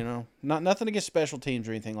defense. Yeah. Nothing against special teams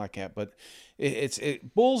or anything like that, but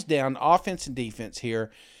it boils down to offense and defense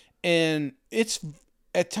here, and it's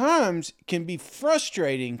at times can be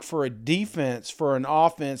frustrating for a defense for an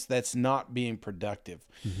offense that's not being productive.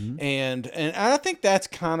 And I think that's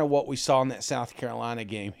kind of what we saw in that South Carolina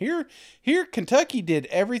game. Here Kentucky did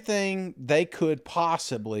everything they could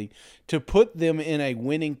possibly to put them in a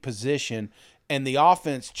winning position, and the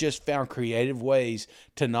offense just found creative ways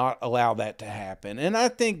to not allow that to happen. And I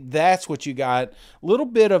think that's what you got, a little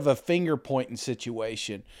bit of a finger-pointing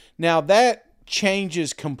situation. Now, that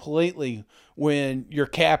changes completely when your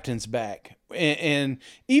captain's back. And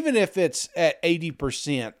even if it's at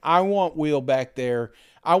 80%, I want Will back there.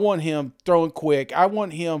 I want him throwing quick. I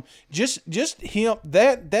want him just him.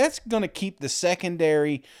 That's going to keep the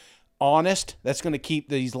secondary honest. That's going to keep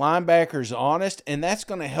these linebackers honest, and that's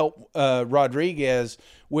going to help Rodriguez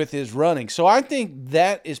with his running. So I think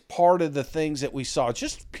that is part of the things that we saw.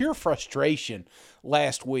 Just pure frustration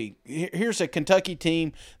last week. Here's a Kentucky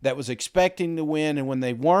team that was expecting to win, and when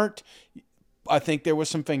they weren't, I think there was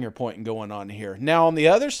some finger-pointing going on here. Now, on the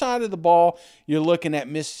other side of the ball, you're looking at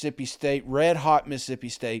Mississippi State, red-hot Mississippi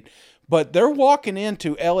State, but they're walking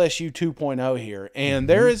into LSU 2.0 here, and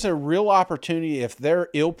there is a real opportunity. If they're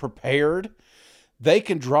ill-prepared, they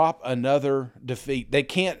can drop another defeat. They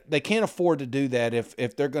can't afford to do that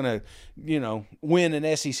if they're going to, win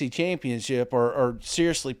an SEC championship or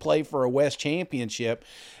seriously play for a West championship.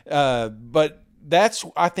 But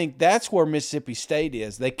I think that's where Mississippi State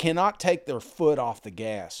is. They cannot take their foot off the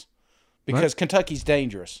gas. because Kentucky's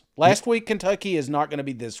dangerous. Last week Kentucky is not going to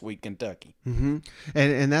be this week Kentucky. Mm-hmm.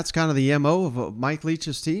 And that's kind of the MO of Mike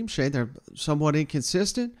Leach's team, Shane. They're somewhat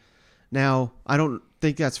inconsistent. Now, I don't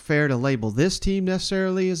think that's fair to label this team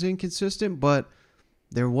necessarily as inconsistent, but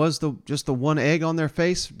there was just the one egg on their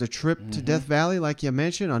face, the trip to Death Valley, like you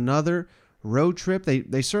mentioned, another road trip.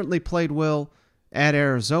 They certainly played well at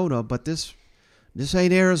Arizona, but this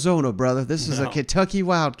ain't Arizona, brother. This is a Kentucky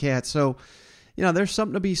Wildcat. So, there's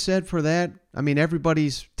something to be said for that. I mean,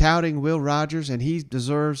 everybody's touting Will Rogers, and he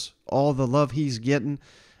deserves all the love he's getting.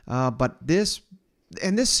 But this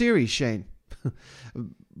series, Shane,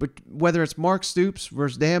 but whether it's Mark Stoops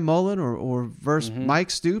versus Dan Mullen or versus Mike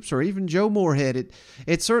Stoops or even Joe Moorhead,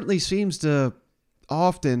 it certainly seems to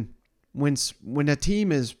often when a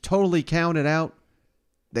team is totally counted out,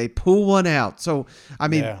 they pull one out. So, I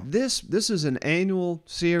mean, this is an annual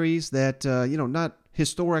series that, not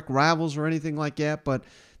historic rivals or anything like that, but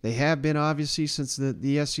they have been obviously since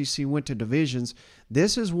the SEC went to divisions.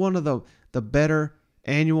 This is one of the better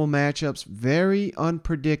annual matchups, very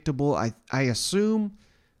unpredictable. I assume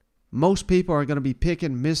most people are going to be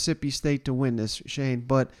picking Mississippi State to win this, Shane,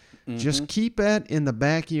 but just keep that in the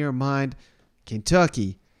back of your mind.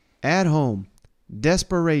 Kentucky, at home,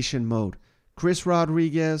 desperation mode. Chris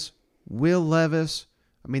Rodriguez, Will Levis.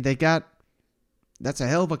 I mean, that's a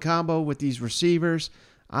hell of a combo with these receivers.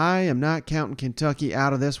 I am not counting Kentucky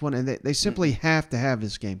out of this one, and they simply have to have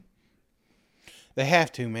this game. They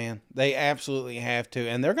have to, man. They absolutely have to.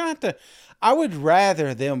 And they're going to have to – I would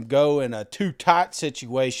rather them go in a too tight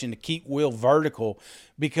situation to keep Will vertical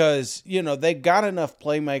because, they've got enough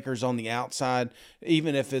playmakers on the outside,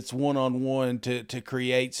 even if it's one-on-one, to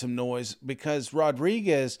create some noise because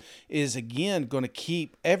Rodriguez is, again, going to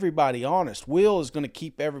keep everybody honest. Will is going to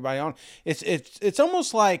keep everybody on. It's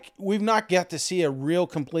almost like we've not got to see a real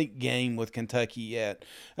complete game with Kentucky yet.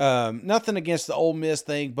 Nothing against the Ole Miss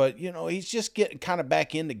thing, but, he's just getting kind of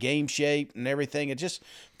back into game shape and everything. It just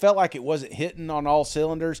felt like it wasn't hitting on all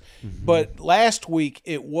cylinders. But last week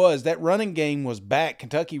that running game was back.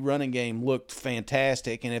 Kentucky running game looked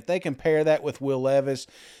fantastic. And if they compare that with Will Levis,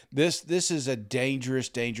 this is a dangerous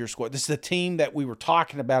squad. This is the team that we were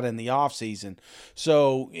talking about in the offseason.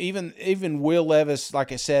 So even Will Levis,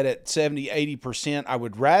 like I said, at 70-80%, I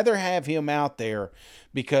would rather have him out there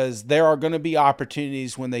because there are going to be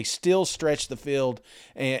opportunities when they still stretch the field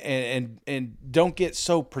and don't get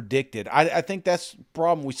so predicted. I think that's the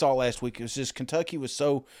problem we saw last week. It was just Kentucky was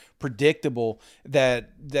so predictable that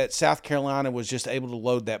South Carolina was just able to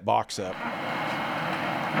load that box up.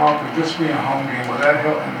 Mark, with this being a home game, will that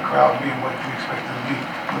help and the crowd being what you expect it to be?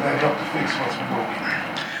 Will that help to fix what's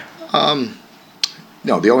broken?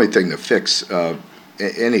 No, the only thing to fix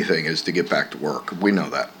anything is to get back to work. We know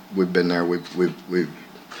that. We've been there. We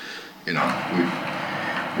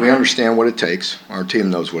understand what it takes. Our team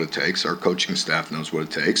knows what it takes. Our coaching staff knows what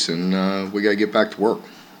it takes, and we got to get back to work.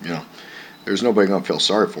 There's nobody gonna feel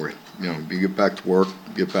sorry for you. You get back to work,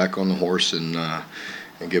 get back on the horse, and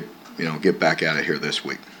get back at it here this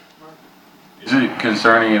week. Is it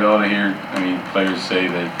concerning at all to hear, players say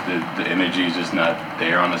that the energy is just not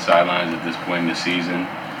there on the sidelines at this point in the season?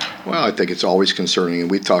 Well, I think it's always concerning,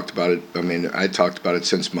 and we talked about it. I talked about it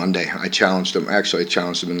since Monday. I challenged them. Actually, I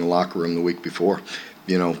challenged them in the locker room the week before,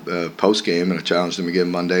 post-game, and I challenged them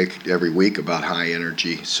again Monday every week about high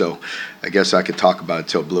energy. So I guess I could talk about it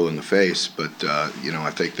till blue in the face, but,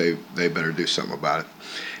 I think they better do something about it.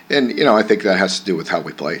 And, I think that has to do with how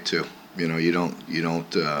we play, too. You don't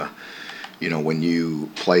when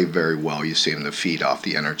you play very well, you seem to feed off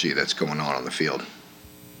the energy that's going on the field.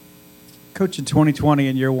 Coach, in 2020,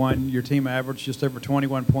 in year one, your team averaged just over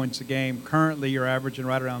 21 points a game. Currently, you're averaging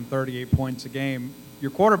right around 38 points a game.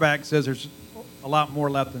 Your quarterback says there's a lot more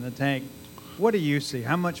left in the tank. What do you see?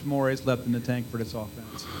 How much more is left in the tank for this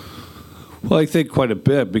offense? Well, I think quite a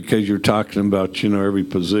bit because you're talking about, every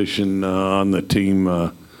position on the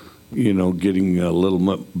team, getting a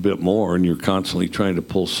little bit more, and you're constantly trying to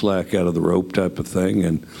pull slack out of the rope type of thing.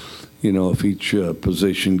 And, if each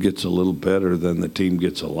position gets a little better, then the team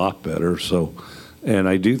gets a lot better. So, and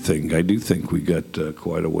I do think we got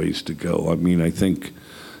quite a ways to go. I think,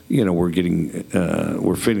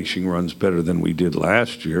 we're finishing runs better than we did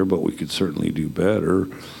last year, but we could certainly do better.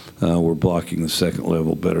 We're blocking the second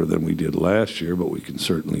level better than we did last year, but we can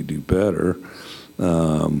certainly do better.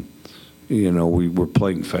 We were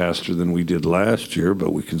playing faster than we did last year,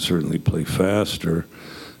 but we can certainly play faster.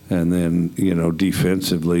 And then,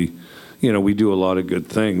 defensively, we do a lot of good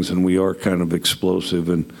things, and we are kind of explosive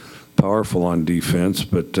and powerful on defense.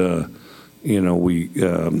 But, there's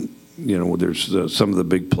some of the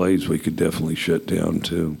big plays we could definitely shut down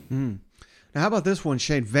too. Now, how about this one,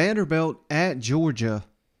 Shane? Vanderbilt at Georgia.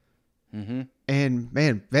 Mm-hmm. And,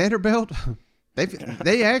 man, Vanderbilt,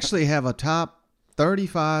 they actually have a top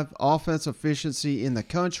 35 offensive efficiency in the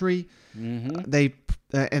country. Mm-hmm.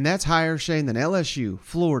 And that's higher, Shane, than LSU,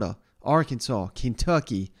 Florida, Arkansas,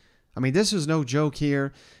 Kentucky. I mean, this is no joke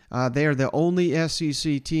here. They are the only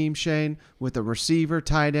SEC team, Shane, with a receiver,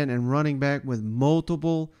 tight end, and running back with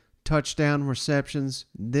multiple touchdown receptions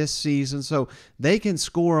this season. So they can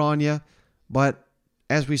score on you, but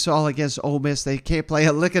as we saw against Ole Miss, they can't play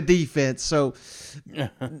a lick of defense. So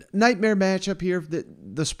nightmare matchup here.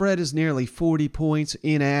 The spread is nearly 40 points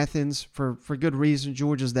in Athens for good reason.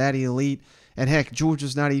 Georgia's that elite. And heck,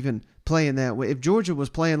 Georgia's not even playing that way. If Georgia was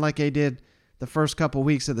playing like they did the first couple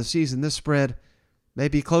weeks of the season, this spread may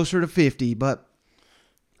be closer to 50, but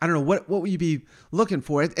I don't know what would you be looking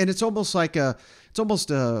for. And it's almost like a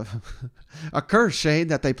curse, Shane,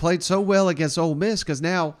 that they played so well against Ole Miss, because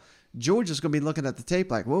now Georgia's going to be looking at the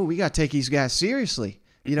tape like, whoa, we got to take these guys seriously,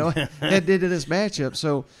 heading into this matchup.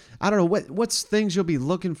 So I don't know what's things you'll be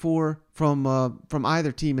looking for from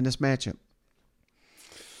either team in this matchup.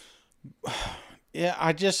 Yeah,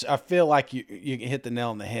 I feel like you hit the nail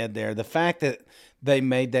on the head there. The fact that they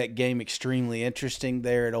made that game extremely interesting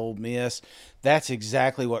there at Ole Miss, that's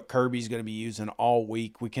exactly what Kirby's going to be using all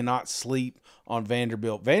week. We cannot sleep on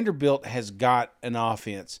Vanderbilt. Vanderbilt has got an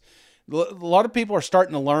offense. A lot of people are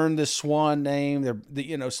starting to learn this Swan name.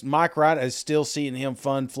 Mike Wright is still seeing him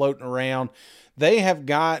fun floating around. They've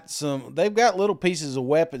got little pieces of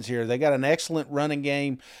weapons here. They got an excellent running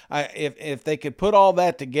game. If they could put all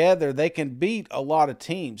that together, they can beat a lot of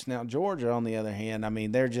teams. Now, Georgia, on the other hand, I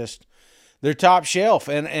mean, they're top shelf.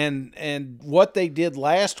 And what they did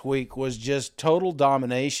last week was just total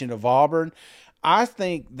domination of Auburn. I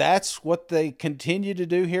think that's what they continue to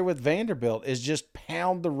do here with Vanderbilt, is just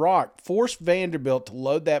pound the rock, force Vanderbilt to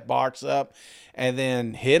load that box up, and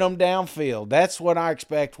then hit them downfield. That's what I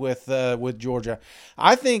expect with Georgia.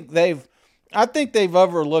 I think they've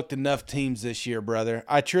overlooked enough teams this year, brother.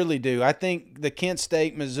 I truly do. I think the Kent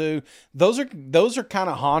State, Mizzou, those are kind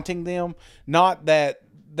of haunting them. Not that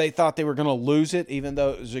they thought they were going to lose it, even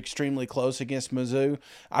though it was extremely close against Mizzou.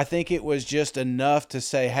 I think it was just enough to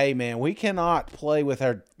say, hey, man, we cannot play with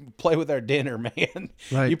our dinner, man.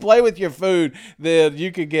 Right. You play with your food, then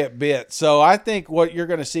you could get bit. So I think what you're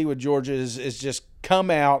going to see with Georgia is just come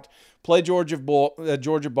out, play Georgia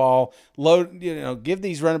ball, load, give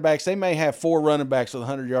these running backs. They may have 4 running backs with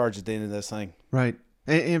 100 yards at the end of this thing. Right.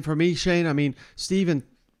 And for me, Shane, I mean, Steven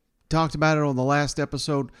talked about it on the last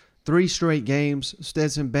episode. 3 straight games,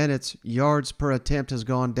 Stetson Bennett's yards per attempt has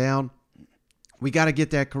gone down. We got to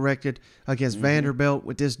get that corrected against Vanderbilt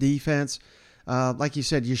with this defense. Like you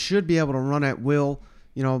said, you should be able to run at will.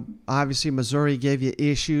 Obviously Missouri gave you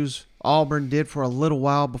issues. Auburn did for a little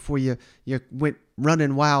while before you went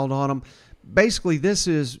running wild on them. Basically, this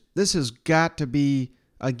has got to be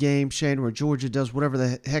a game, Shane, where Georgia does whatever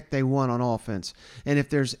the heck they want on offense. And if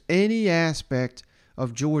there's any aspect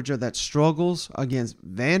of Georgia that struggles against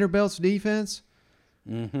Vanderbilt's defense,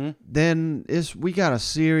 then we got a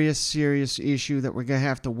serious issue that we're going to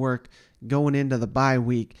have to work going into the bye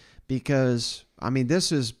week, because, I mean,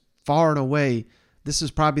 this is far and away, this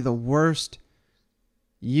is probably the worst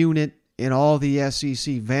unit in all the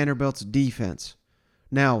SEC, Vanderbilt's defense.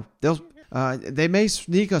 Now, they may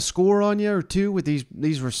sneak a score on you or two with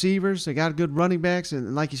these receivers. They got good running backs,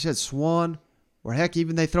 and like you said, Swan, or heck,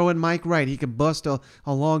 even they throw in Mike Wright. He can bust a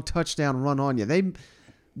long touchdown run on you.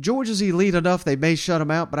 Georgia's elite enough, they may shut them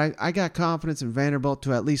out, but I got confidence in Vanderbilt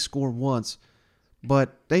to at least score once.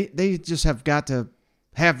 But they just have got to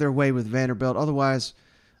have their way with Vanderbilt. Otherwise,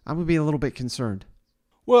 I'm going to be a little bit concerned.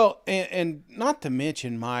 Well, and not to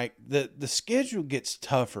mention, Mike, the schedule gets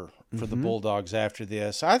tougher for the Bulldogs after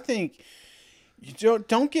this. I think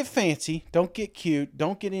don't get fancy, don't get cute,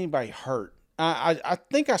 don't get anybody hurt. I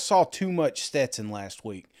think I saw too much Stetson last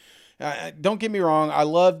week. Don't get me wrong. I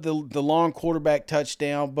love the long quarterback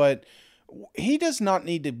touchdown, but he does not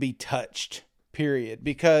need to be touched, period.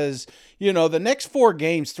 Because, the next 4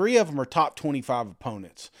 games, 3 of them are top 25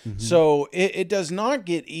 opponents. So it does not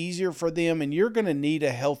get easier for them, and you're going to need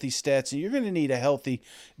a healthy Stetson. You're going to need a healthy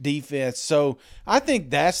defense. So I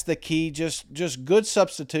think that's the key. Just good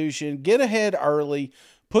substitution. Get ahead early.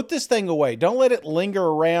 Put this thing away. Don't let it linger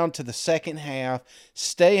around to the second half.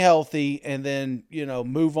 Stay healthy, and then,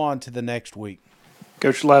 move on to the next week.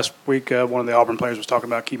 Coach, last week one of the Auburn players was talking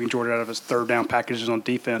about keeping Georgia out of his third down packages on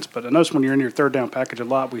defense. But I noticed when you're in your third down package a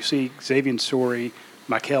lot, we see Xavier Sori,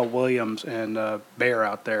 Michael Williams, and Bear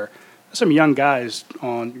out there. Some young guys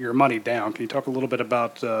on your money down. Can you talk a little bit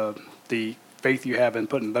about the faith you have in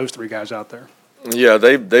putting those 3 guys out there? Yeah,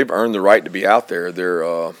 they've earned the right to be out there.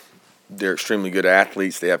 They're extremely good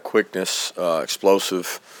athletes. They have quickness,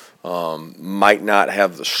 explosive. Might not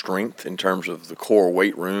have the strength in terms of the core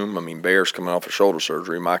weight room. I mean, Bear's coming off a shoulder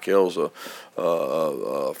surgery. Michael's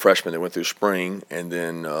a freshman that went through spring, and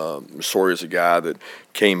then Sory's a guy that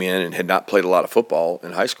came in and had not played a lot of football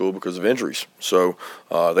in high school because of injuries. So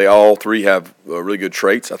they all three have really good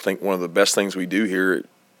traits. I think one of the best things we do here at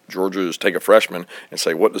Georgia is take a freshman and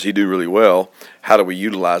say, what does he do really well? How do we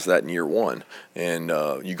utilize that in year one? And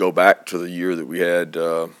you go back to the year that we had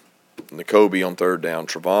N'Kobe on third down,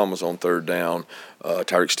 Trevon was on third down,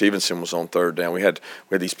 Tyreek Stevenson was on third down. We had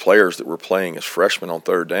these players that were playing as freshmen on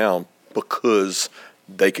third down because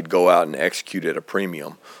they could go out and execute at a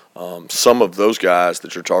premium. Some of those guys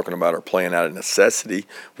that you're talking about are playing out of necessity.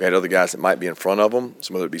 We had other guys that might be in front of them,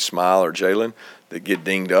 whether it be Smile or Jalen, that get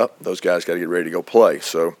dinged up. Those guys got to get ready to go play.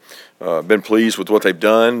 So been pleased with what they've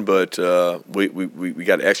done, but we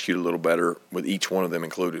got to execute a little better with each one of them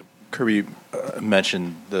included. Kirby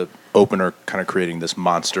mentioned the opener kind of creating this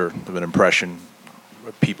monster of an impression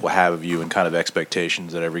people have of you and kind of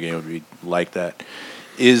expectations that every game would be like that.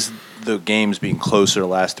 Is the games being closer, the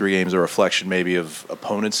last 3 games, a reflection maybe of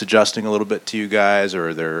opponents adjusting a little bit to you guys, or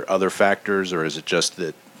are there other factors, or is it just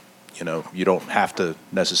that, you don't have to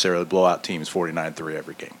necessarily blow out teams 49-3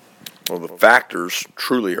 every game? Well, the factors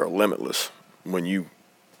truly are limitless when you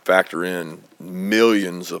factor in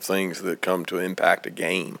millions of things that come to impact a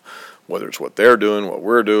game, whether it's what they're doing, what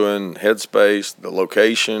we're doing, headspace, the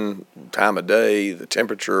location, time of day, the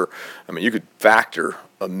temperature. I mean, you could factor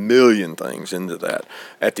a million things into that.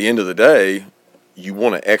 At the end of the day, you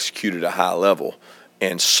want to execute at a high level,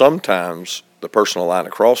 and sometimes the person on the line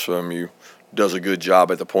across from you does a good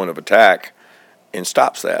job at the point of attack and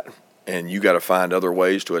stops that. And you got to find other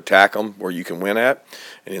ways to attack them where you can win at.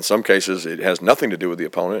 And in some cases, it has nothing to do with the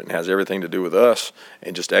opponent and has everything to do with us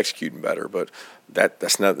and just executing better. But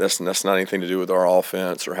that's not anything to do with our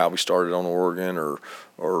offense or how we started on Oregon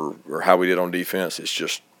or how we did on defense. It's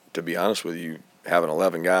just, to be honest with you, having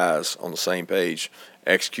 11 guys on the same page,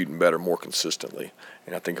 executing better more consistently.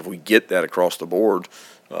 And I think if we get that across the board,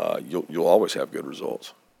 you'll always have good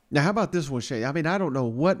results. Now, how about this one, Shane? I mean, I don't know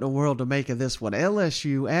what in the world to make of this one.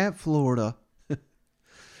 LSU at Florida.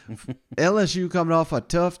 LSU coming off a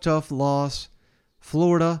tough loss.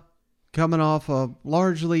 Florida coming off a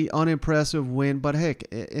largely unimpressive win. But, heck,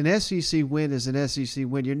 an SEC win is an SEC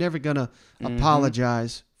win. You're never going to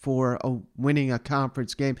apologize for winning a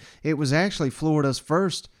conference game. It was actually Florida's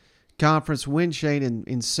first conference win, Shane,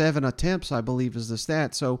 in 7 attempts, I believe is the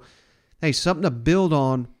stat. So, hey, something to build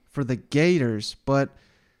on for the Gators. But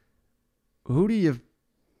who do you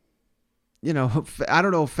I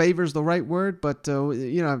don't know if favor's the right word, but, do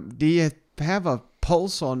you have a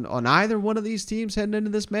pulse on either one of these teams heading into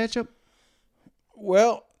this matchup?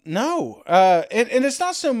 Well, no. And it's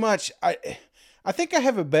not so much – I think I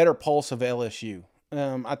have a better pulse of LSU.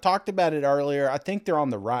 I talked about it earlier. I think they're on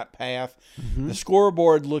the right path. Mm-hmm. The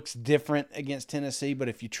scoreboard looks different against Tennessee, but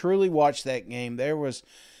if you truly watch that game,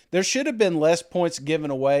 there should have been less points given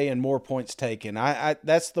away and more points taken.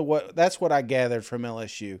 That's what I gathered from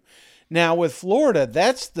LSU. Now with Florida,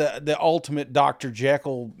 that's the ultimate Dr.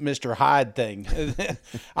 Jekyll, Mr. Hyde thing.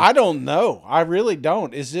 I don't know. I really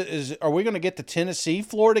don't. Are we going to get the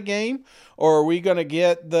Tennessee-Florida game, or are we going to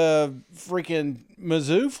get the freaking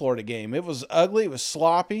Mizzou-Florida game? It was ugly. It was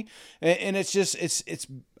sloppy, and it's just it's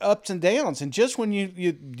ups and downs. And just when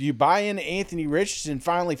you buy into Anthony Richardson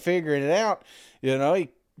finally figuring it out,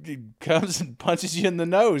 he comes and punches you in the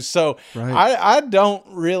nose. So right. I don't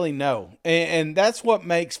really know. And that's what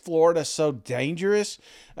makes Florida so dangerous,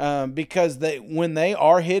 because when they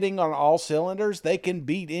are hitting on all cylinders, they can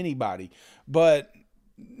beat anybody. But,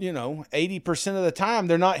 80% of the time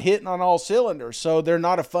they're not hitting on all cylinders. So they're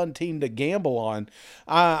not a fun team to gamble on.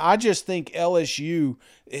 I just think LSU,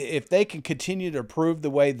 if they can continue to prove the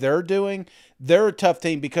way they're doing, they're a tough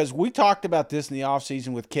team, because we talked about this in the offseason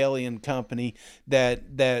with Kelly and company that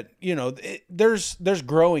there's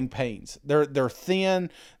growing pains. They're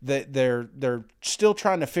thin, that they're still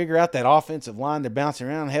trying to figure out that offensive line. They're bouncing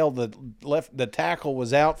around. Hell, the tackle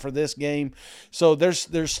was out for this game. So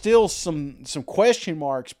there's still some question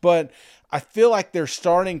marks, but I feel like they're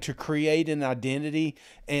starting to create an identity,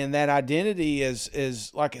 and that identity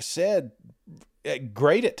is like I said,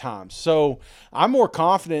 great at times. So I'm more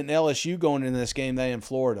confident in LSU going into this game than in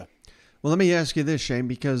Florida. Well, let me ask you this, Shane,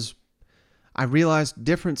 because I realized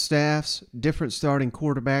different staffs, different starting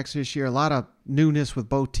quarterbacks this year, a lot of newness with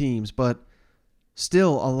both teams, but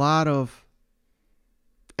still a lot of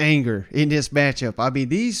anger in this matchup. I mean,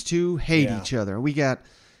 these two hate each other. We got,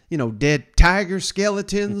 dead tiger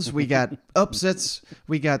skeletons. We got upsets.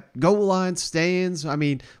 We got goal line stands. I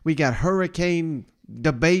mean, we got hurricane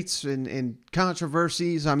debates and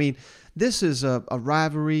controversies. I mean, this is a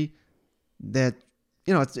rivalry that,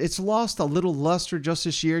 it's lost a little luster just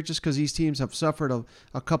this year just because these teams have suffered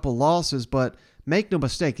a couple losses. But make no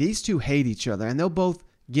mistake, these two hate each other, and they'll both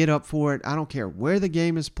get up for it. I don't care where the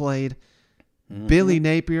game is played. Mm-hmm. Billy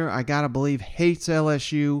Napier, I got to believe, hates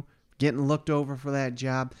LSU, getting looked over for that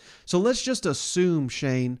job. So let's just assume,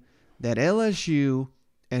 Shane, that LSU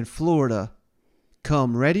and Florida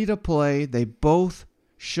come ready to play. They both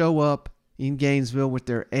show up in Gainesville with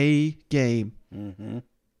their A game. Mm-hmm.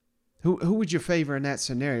 Who would you favor in that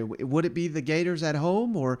scenario? Would it be the Gators at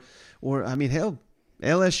home or I mean, hell,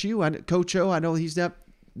 LSU? Coach O, I know he's not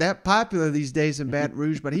that popular these days in Baton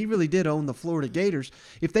Rouge, but he really did own the Florida Gators.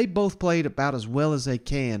 If they both played about as well as they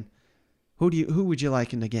can, who would you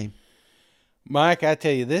like in the game? Mike, I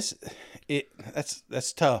tell you that's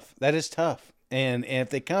tough. That is tough. And if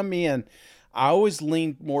they come in, I always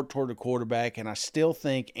lean more toward the quarterback, and I still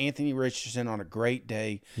think Anthony Richardson on a great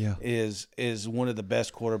day is one of the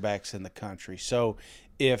best quarterbacks in the country. So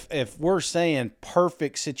if we're saying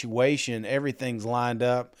perfect situation, everything's lined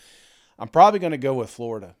up, I'm probably going to go with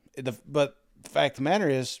Florida. But the fact of the matter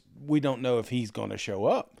is, we don't know if he's going to show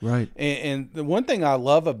up. Right. And the one thing I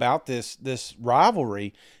love about this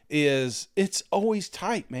rivalry is it's always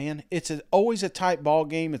tight, man. It's always a tight ball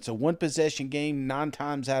game. It's a one-possession game 9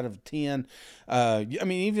 times out of 10. I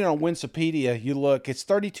mean, even on Wikipedia, you look, it's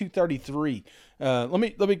 32-33. Let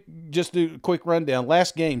me just do a quick rundown.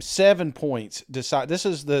 Last game, 7 points. This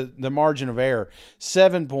is the margin of error.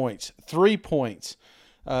 7 points, 3 points.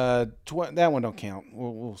 That one don't count.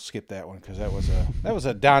 We'll skip that one because that was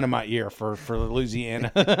a dynamite year for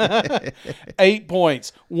Louisiana. 8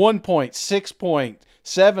 points, 1 point, 6 points,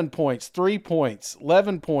 7 points, 3 points,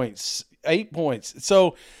 11 points, 8 points.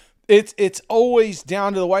 So it's always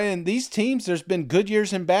down to the wire. And these teams, there's been good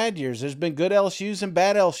years and bad years. There's been good LSUs and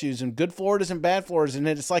bad LSUs, and good Floridas and bad Floridas. And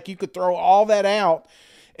it's like you could throw all that out,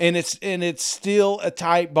 and it's still a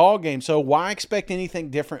tight ball game. So why expect anything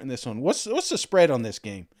different in this one? What's the spread on this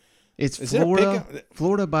game? It's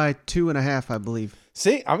Florida by 2.5, I believe.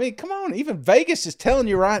 See, I mean, come on. Even Vegas is telling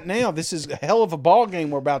you right now this is a hell of a ball game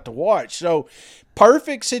we're about to watch. So,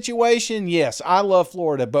 perfect situation, yes, I love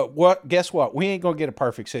Florida. But guess what? We ain't going to get a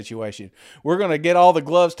perfect situation. We're going to get all the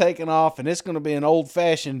gloves taken off, and it's going to be an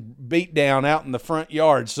old-fashioned beatdown out in the front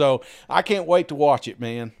yard. So, I can't wait to watch it,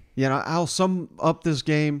 man. I'll sum up this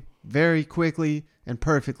game very quickly and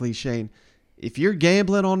perfectly, Shane. If you're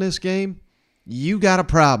gambling on this game, you got a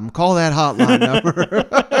problem. Call that hotline number.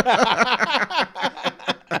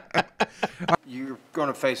 You're going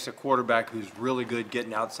to face a quarterback who's really good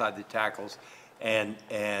getting outside the tackles and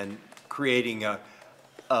creating a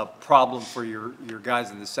problem for your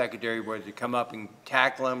guys in the secondary, whether you come up and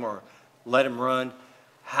tackle him or let him run.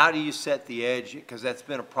 How do you set the edge? Because that's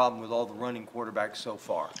been a problem with all the running quarterbacks so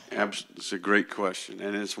far. It's a great question,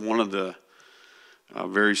 and it's one of the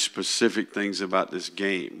very specific things about this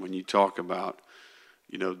game. When you talk about,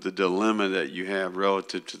 the dilemma that you have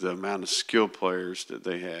relative to the amount of skill players that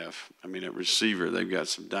they have. I mean, at receiver, they've got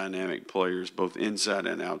some dynamic players, both inside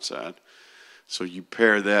and outside. So you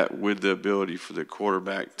pair that with the ability for the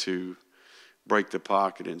quarterback to break the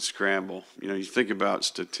pocket and scramble. You think about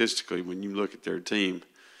statistically when you look at their team,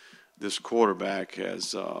 this quarterback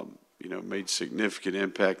has, made significant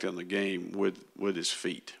impact on the game with his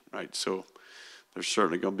feet, right? So there's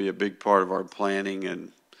certainly going to be a big part of our planning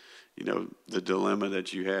and, the dilemma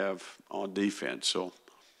that you have on defense. So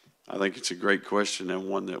I think it's a great question and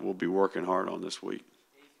one that we'll be working hard on this week.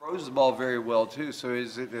 He throws the ball very well, too. So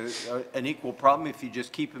is it an equal problem if you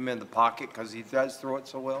just keep him in the pocket because he does throw it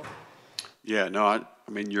so well? Yeah, no, I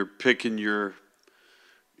mean, you're picking your,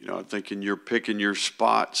 I'm thinking you're picking your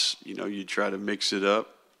spots. You try to mix it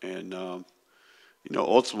up. And,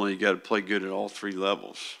 ultimately you got to play good at all 3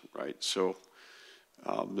 levels, right? So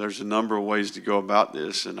there's a number of ways to go about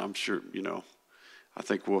this, and I'm sure, I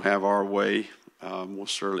think we'll have our way. We'll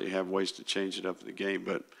certainly have ways to change it up in the game,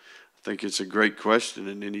 but I think it's a great question,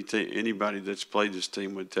 and anybody that's played this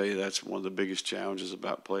team would tell you that's one of the biggest challenges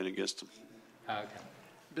about playing against them. Okay.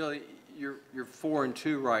 Billy, you're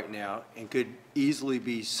 4-2 right now, and could easily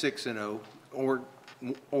be 6-0,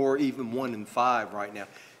 or even 1-5 right now.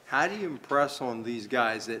 How do you impress on these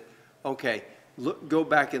guys that, okay, go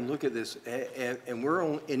back and look at this, and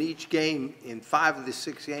we're in each game, in 5 of the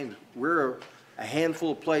 6 games, we're a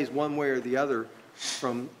handful of plays one way or the other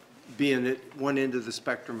from being at one end of the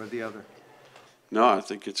spectrum or the other. No, I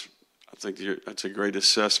think that's a great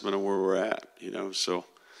assessment of where we're at. So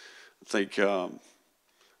I think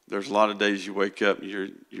there's a lot of days you wake up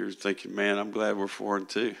and you're thinking, man, I'm glad we're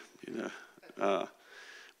 4-2,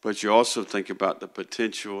 but you also think about the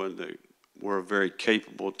potential, and we're a very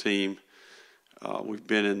capable team. We've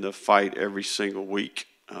been in the fight every single week.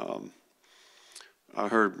 I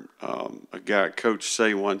heard a coach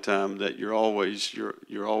say one time that you're always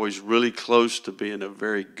really close to being a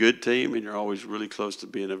very good team, and you're always really close to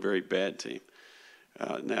being a very bad team.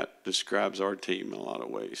 And that describes our team in a lot of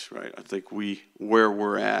ways, right? I think where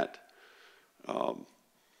we're at, I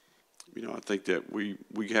think that we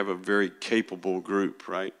have a very capable group,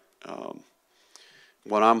 right?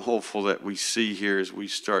 What I'm hopeful that we see here is we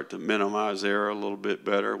start to minimize error a little bit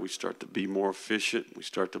better. We start to be more efficient. We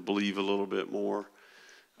start to believe a little bit more.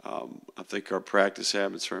 I think our practice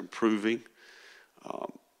habits are improving.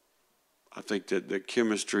 I think that the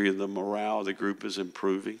chemistry and the morale of the group is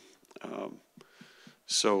improving.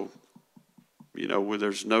 Where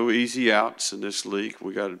there's no easy outs in this league.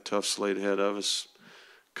 We got a tough slate ahead of us.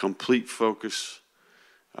 Complete focus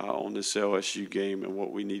on this LSU game and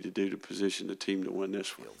what we need to do to position the team to win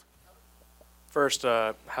this one. First,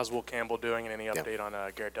 how's Will Campbell doing, and any update on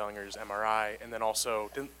Garrett Dellinger's MRI? And then also,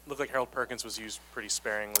 didn't look like Harold Perkins was used pretty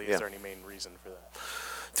sparingly. Is there any main reason for that?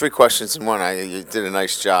 3 questions in one. You did a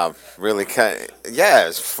nice job. Really,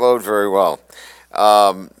 it flowed very well.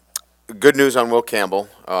 Good news on Will Campbell.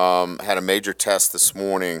 Had a major test this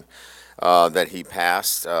morning that he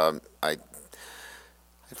passed. I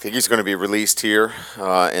think he's going to be released here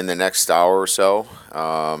in the next hour or so.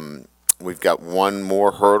 We've got one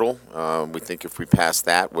more hurdle. We think if we pass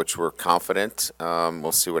that, which we're confident,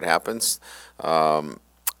 we'll see what happens, things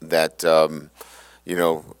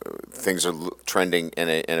are trending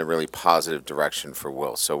in a really positive direction for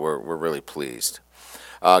Will. So we're really pleased.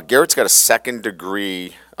 Garrett's got a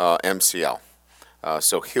 2nd-degree MCL.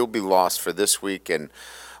 So he'll be lost for this week and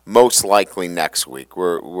most likely next week.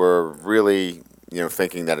 We're really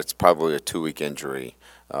thinking that it's probably a 2-week injury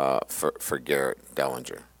for Garrett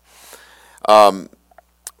Dellinger.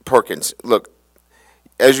 Perkins, look,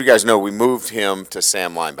 as you guys know, we moved him to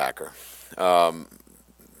Sam linebacker.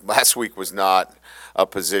 Last week was not a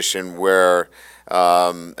position where,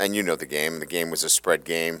 and you know the game was a spread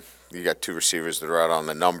game. You got 2 receivers that are out on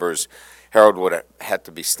the numbers. Harold would have had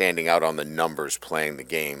to be standing out on the numbers playing the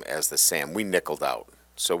game as the Sam. We nickeled out.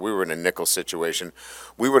 So we were in a nickel situation.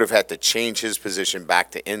 We would have had to change his position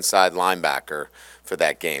back to inside linebacker for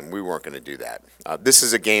that game. We weren't going to do that. This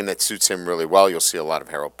is a game that suits him really well. You'll see a lot of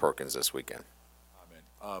Harold Perkins this weekend.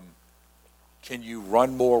 Can you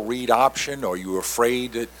run more read option? Or are you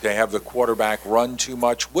afraid to have the quarterback run too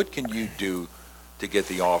much? What can you do to get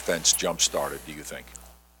the offense jump-started, do you think?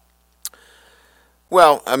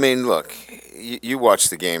 Well, look, you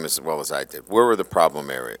watched the game as well as I did. Where were the problem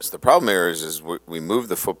areas? The problem areas is we moved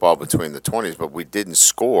the football between the 20s, but we didn't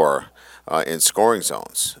score in scoring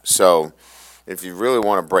zones. So if you really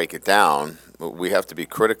want to break it down, we have to be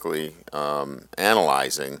critically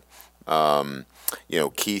analyzing, key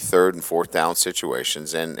 3rd and 4th down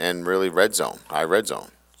situations and really high red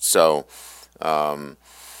zone. So,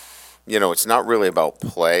 it's not really about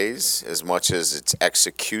plays as much as it's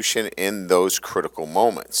execution in those critical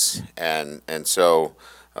moments. And so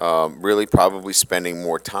really probably spending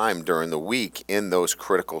more time during the week in those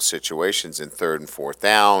critical situations in 3rd and 4th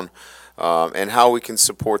down, and how we can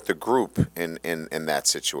support the group in that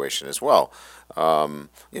situation as well.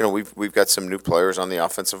 We've got some new players on the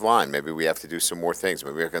offensive line. Maybe we have to do some more things.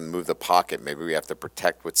 Maybe we have to move the pocket. Maybe we have to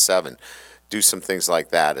protect with 7. Do some things like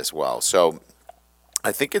that as well. So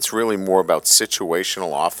I think it's really more about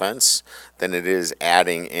situational offense than it is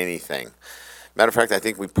adding anything. Matter of fact, I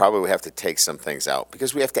think we probably have to take some things out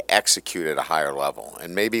because we have to execute at a higher level,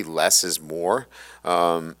 and maybe less is more,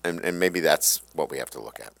 and maybe that's what we have to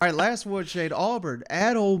look at. All right, last word, Shade. Auburn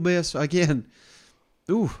at Ole Miss again.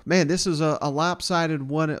 Ooh, man, this is a lopsided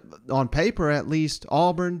one on paper at least.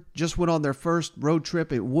 Auburn just went on their first road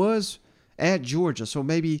trip. It was at Georgia, so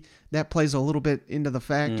maybe that plays a little bit into the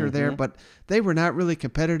factor there, but they were not really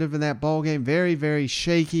competitive in that ball game. Very, very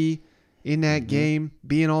shaky in that game,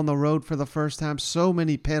 being on the road for the first time. So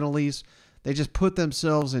many penalties. They just put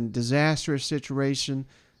themselves in disastrous situation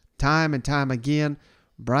time and time again.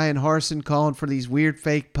 Brian Harsin calling for these weird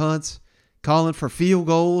fake punts, calling for field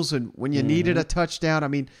goals, and when you needed a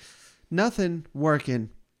touchdown, nothing working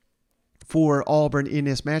for Auburn in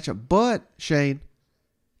this matchup. But, Shane,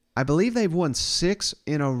 I believe they've won 6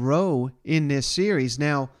 in a row in this series.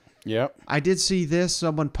 Now, I did see this.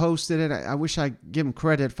 Someone posted it. I wish I'd give them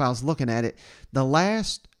credit if I was looking at it. The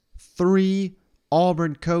last 3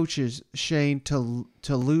 Auburn coaches, Shane, to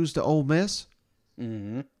lose to Ole Miss,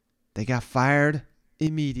 they got fired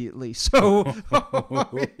immediately. So,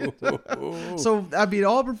 I mean,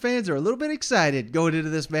 Auburn fans are a little bit excited going into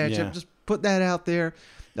this matchup. Yeah. Just put that out there.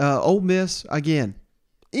 Ole Miss, again,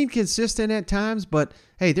 inconsistent at times, but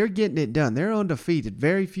hey, they're getting it done. They're undefeated.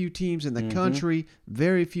 Very few teams in the country,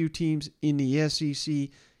 very few teams in the SEC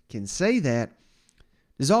can say that.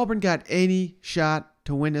 Does Auburn got any shot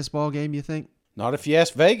to win this ball game, you think? Not if you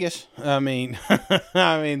ask Vegas. I mean,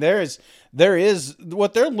 there is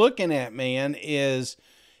what they're looking at, man, is,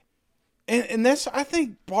 and that's, I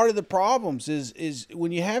think, part of the problems is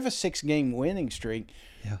when you have a 6-game winning streak,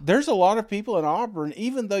 there's a lot of people in Auburn,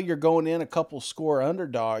 even though you're going in a couple score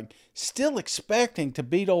underdog, still expecting to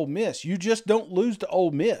beat Ole Miss. You just don't lose to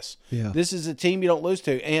Ole Miss. Yeah. This is a team you don't lose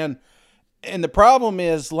to. And the problem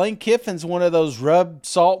is Lane Kiffin's one of those rub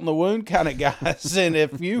salt in the wound kind of guys. And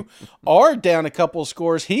if you are down a couple of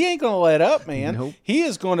scores, he ain't going to let up, man. Nope. He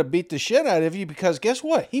is going to beat the shit out of you because guess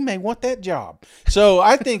what? He may want that job. So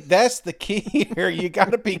I think that's the key here. You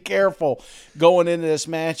got to be careful going into this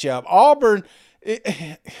matchup.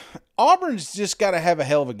 Auburn's just got to have a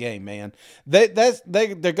hell of a game, man. They're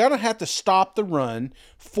going to have to stop the run,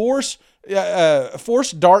 force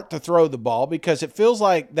Dart to throw the ball because it feels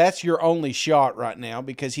like that's your only shot right now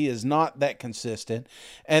because he is not that consistent.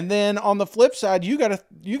 And then on the flip side, you gotta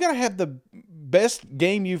have the best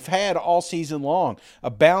game you've had all season long. A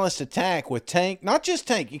balanced attack with Tank, not just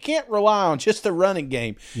Tank. You can't rely on just the running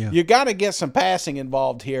game. Yeah. You got to get some passing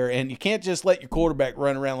involved here, and you can't just let your quarterback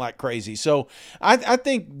run around like crazy. So I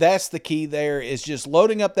think that's the key there is just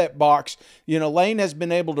loading up that box. You know, Lane has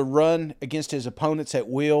been able to run against his opponents at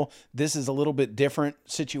will. This is a little bit different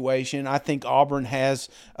situation. I think Auburn has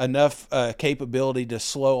enough capability to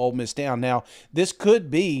slow Ole Miss down. Now, this could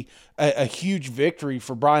be a huge victory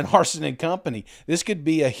for Brian Harsin and company. This could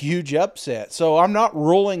be a huge upset. So I'm not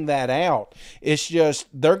ruling that out. It's just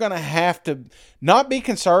they're going to have to not be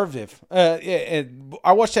conservative. I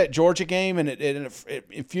watched that Georgia game, and it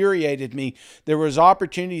infuriated me. There was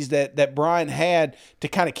opportunities that Brian had to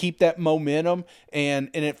kind of keep that momentum, and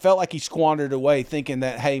it felt like he squandered away thinking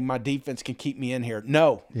that, hey, my defense can keep me in here.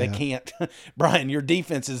 No, they can't. Brian, your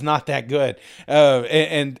defense is not that good.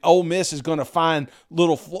 And Ole Miss is going to find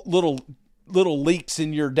little leaks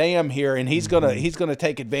in your dam here, and he's gonna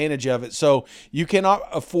take advantage of it. So you cannot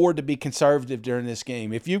afford to be conservative during this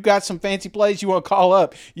game. If you've got some fancy plays you want to call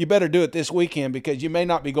up, you better do it this weekend because you may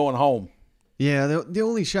not be going home. Yeah, the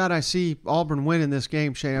only shot I see Auburn winning this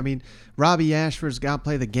game, Shane, I mean, Robbie Ashford's got to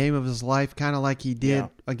play the game of his life, kind of like he did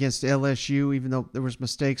against LSU, even though there was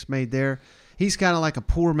mistakes made there. He's kind of like a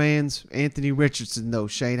poor man's Anthony Richardson, though,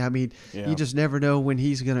 Shane. I mean, you just never know when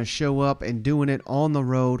he's going to show up, and doing it on the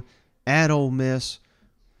road at Ole Miss.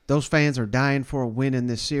 Those fans are dying for a win in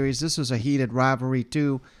this series. This is a heated rivalry,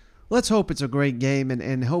 too. Let's hope it's a great game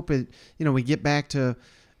and hope it, we get back to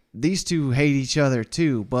these two hate each other,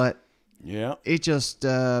 too, but it just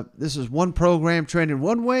this is one program trending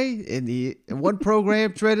one way and one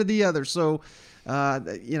program trending the other. So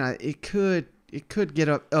it could get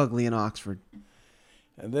ugly in Oxford.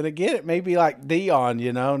 And then again, it may be like Dion,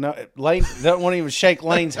 No, Lane don't want to even shake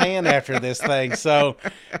Lane's hand after this thing. So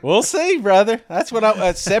we'll see, brother. That's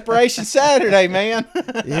what Separation Saturday, man.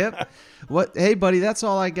 Yep. Hey, buddy, that's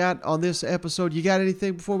all I got on this episode. You got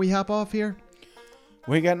anything before we hop off here?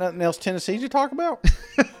 We ain't got nothing else Tennessee to talk about?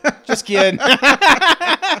 Just kidding.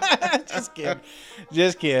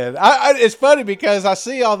 Just kidding. It's funny because I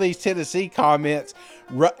see all these Tennessee comments,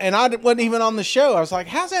 and I wasn't even on the show. I was like,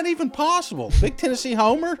 how's that even possible? Big Tennessee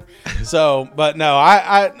homer? So, but no,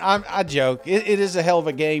 I joke. It is a hell of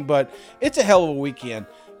a game, but it's a hell of a weekend.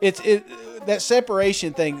 That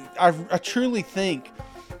separation thing, I truly think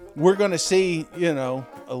we're going to see,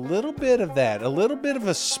 a little bit of that, a little bit of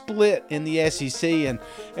a split in the SEC, and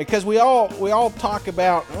because we all talk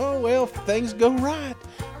about, things go right.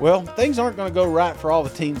 Well, things aren't going to go right for all the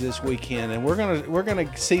teams this weekend, and we're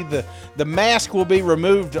gonna see the mask will be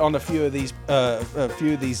removed on a few of these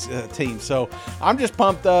teams. So I'm just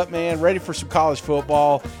pumped up, man, ready for some college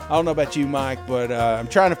football. I don't know about you, Mike, but I'm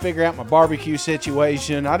trying to figure out my barbecue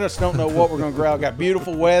situation. I just don't know what we're going to grill. Got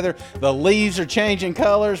beautiful weather. The leaves are changing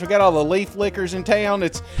colors. We got all the leaf lickers in town.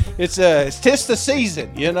 It's just the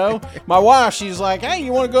season, My wife, she's like, hey,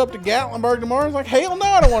 you want to go up to Gatlinburg tomorrow? I was like, hell no,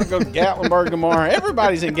 I don't want to go to Gatlinburg tomorrow.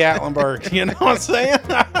 Everybody's in Gatlinburg, you know what I'm saying?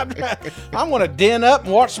 I want to den up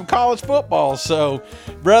and watch some college football. So,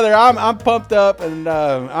 brother, I'm pumped up, and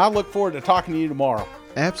I look forward to talking to you tomorrow.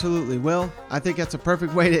 Absolutely. Well, I think that's a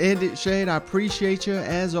perfect way to end it, Shane. I appreciate you,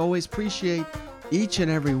 as always. Appreciate each and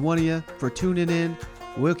every one of you for tuning in.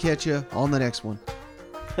 We'll catch you on the next one.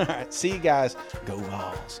 All right. See you guys. Go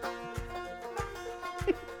Vols.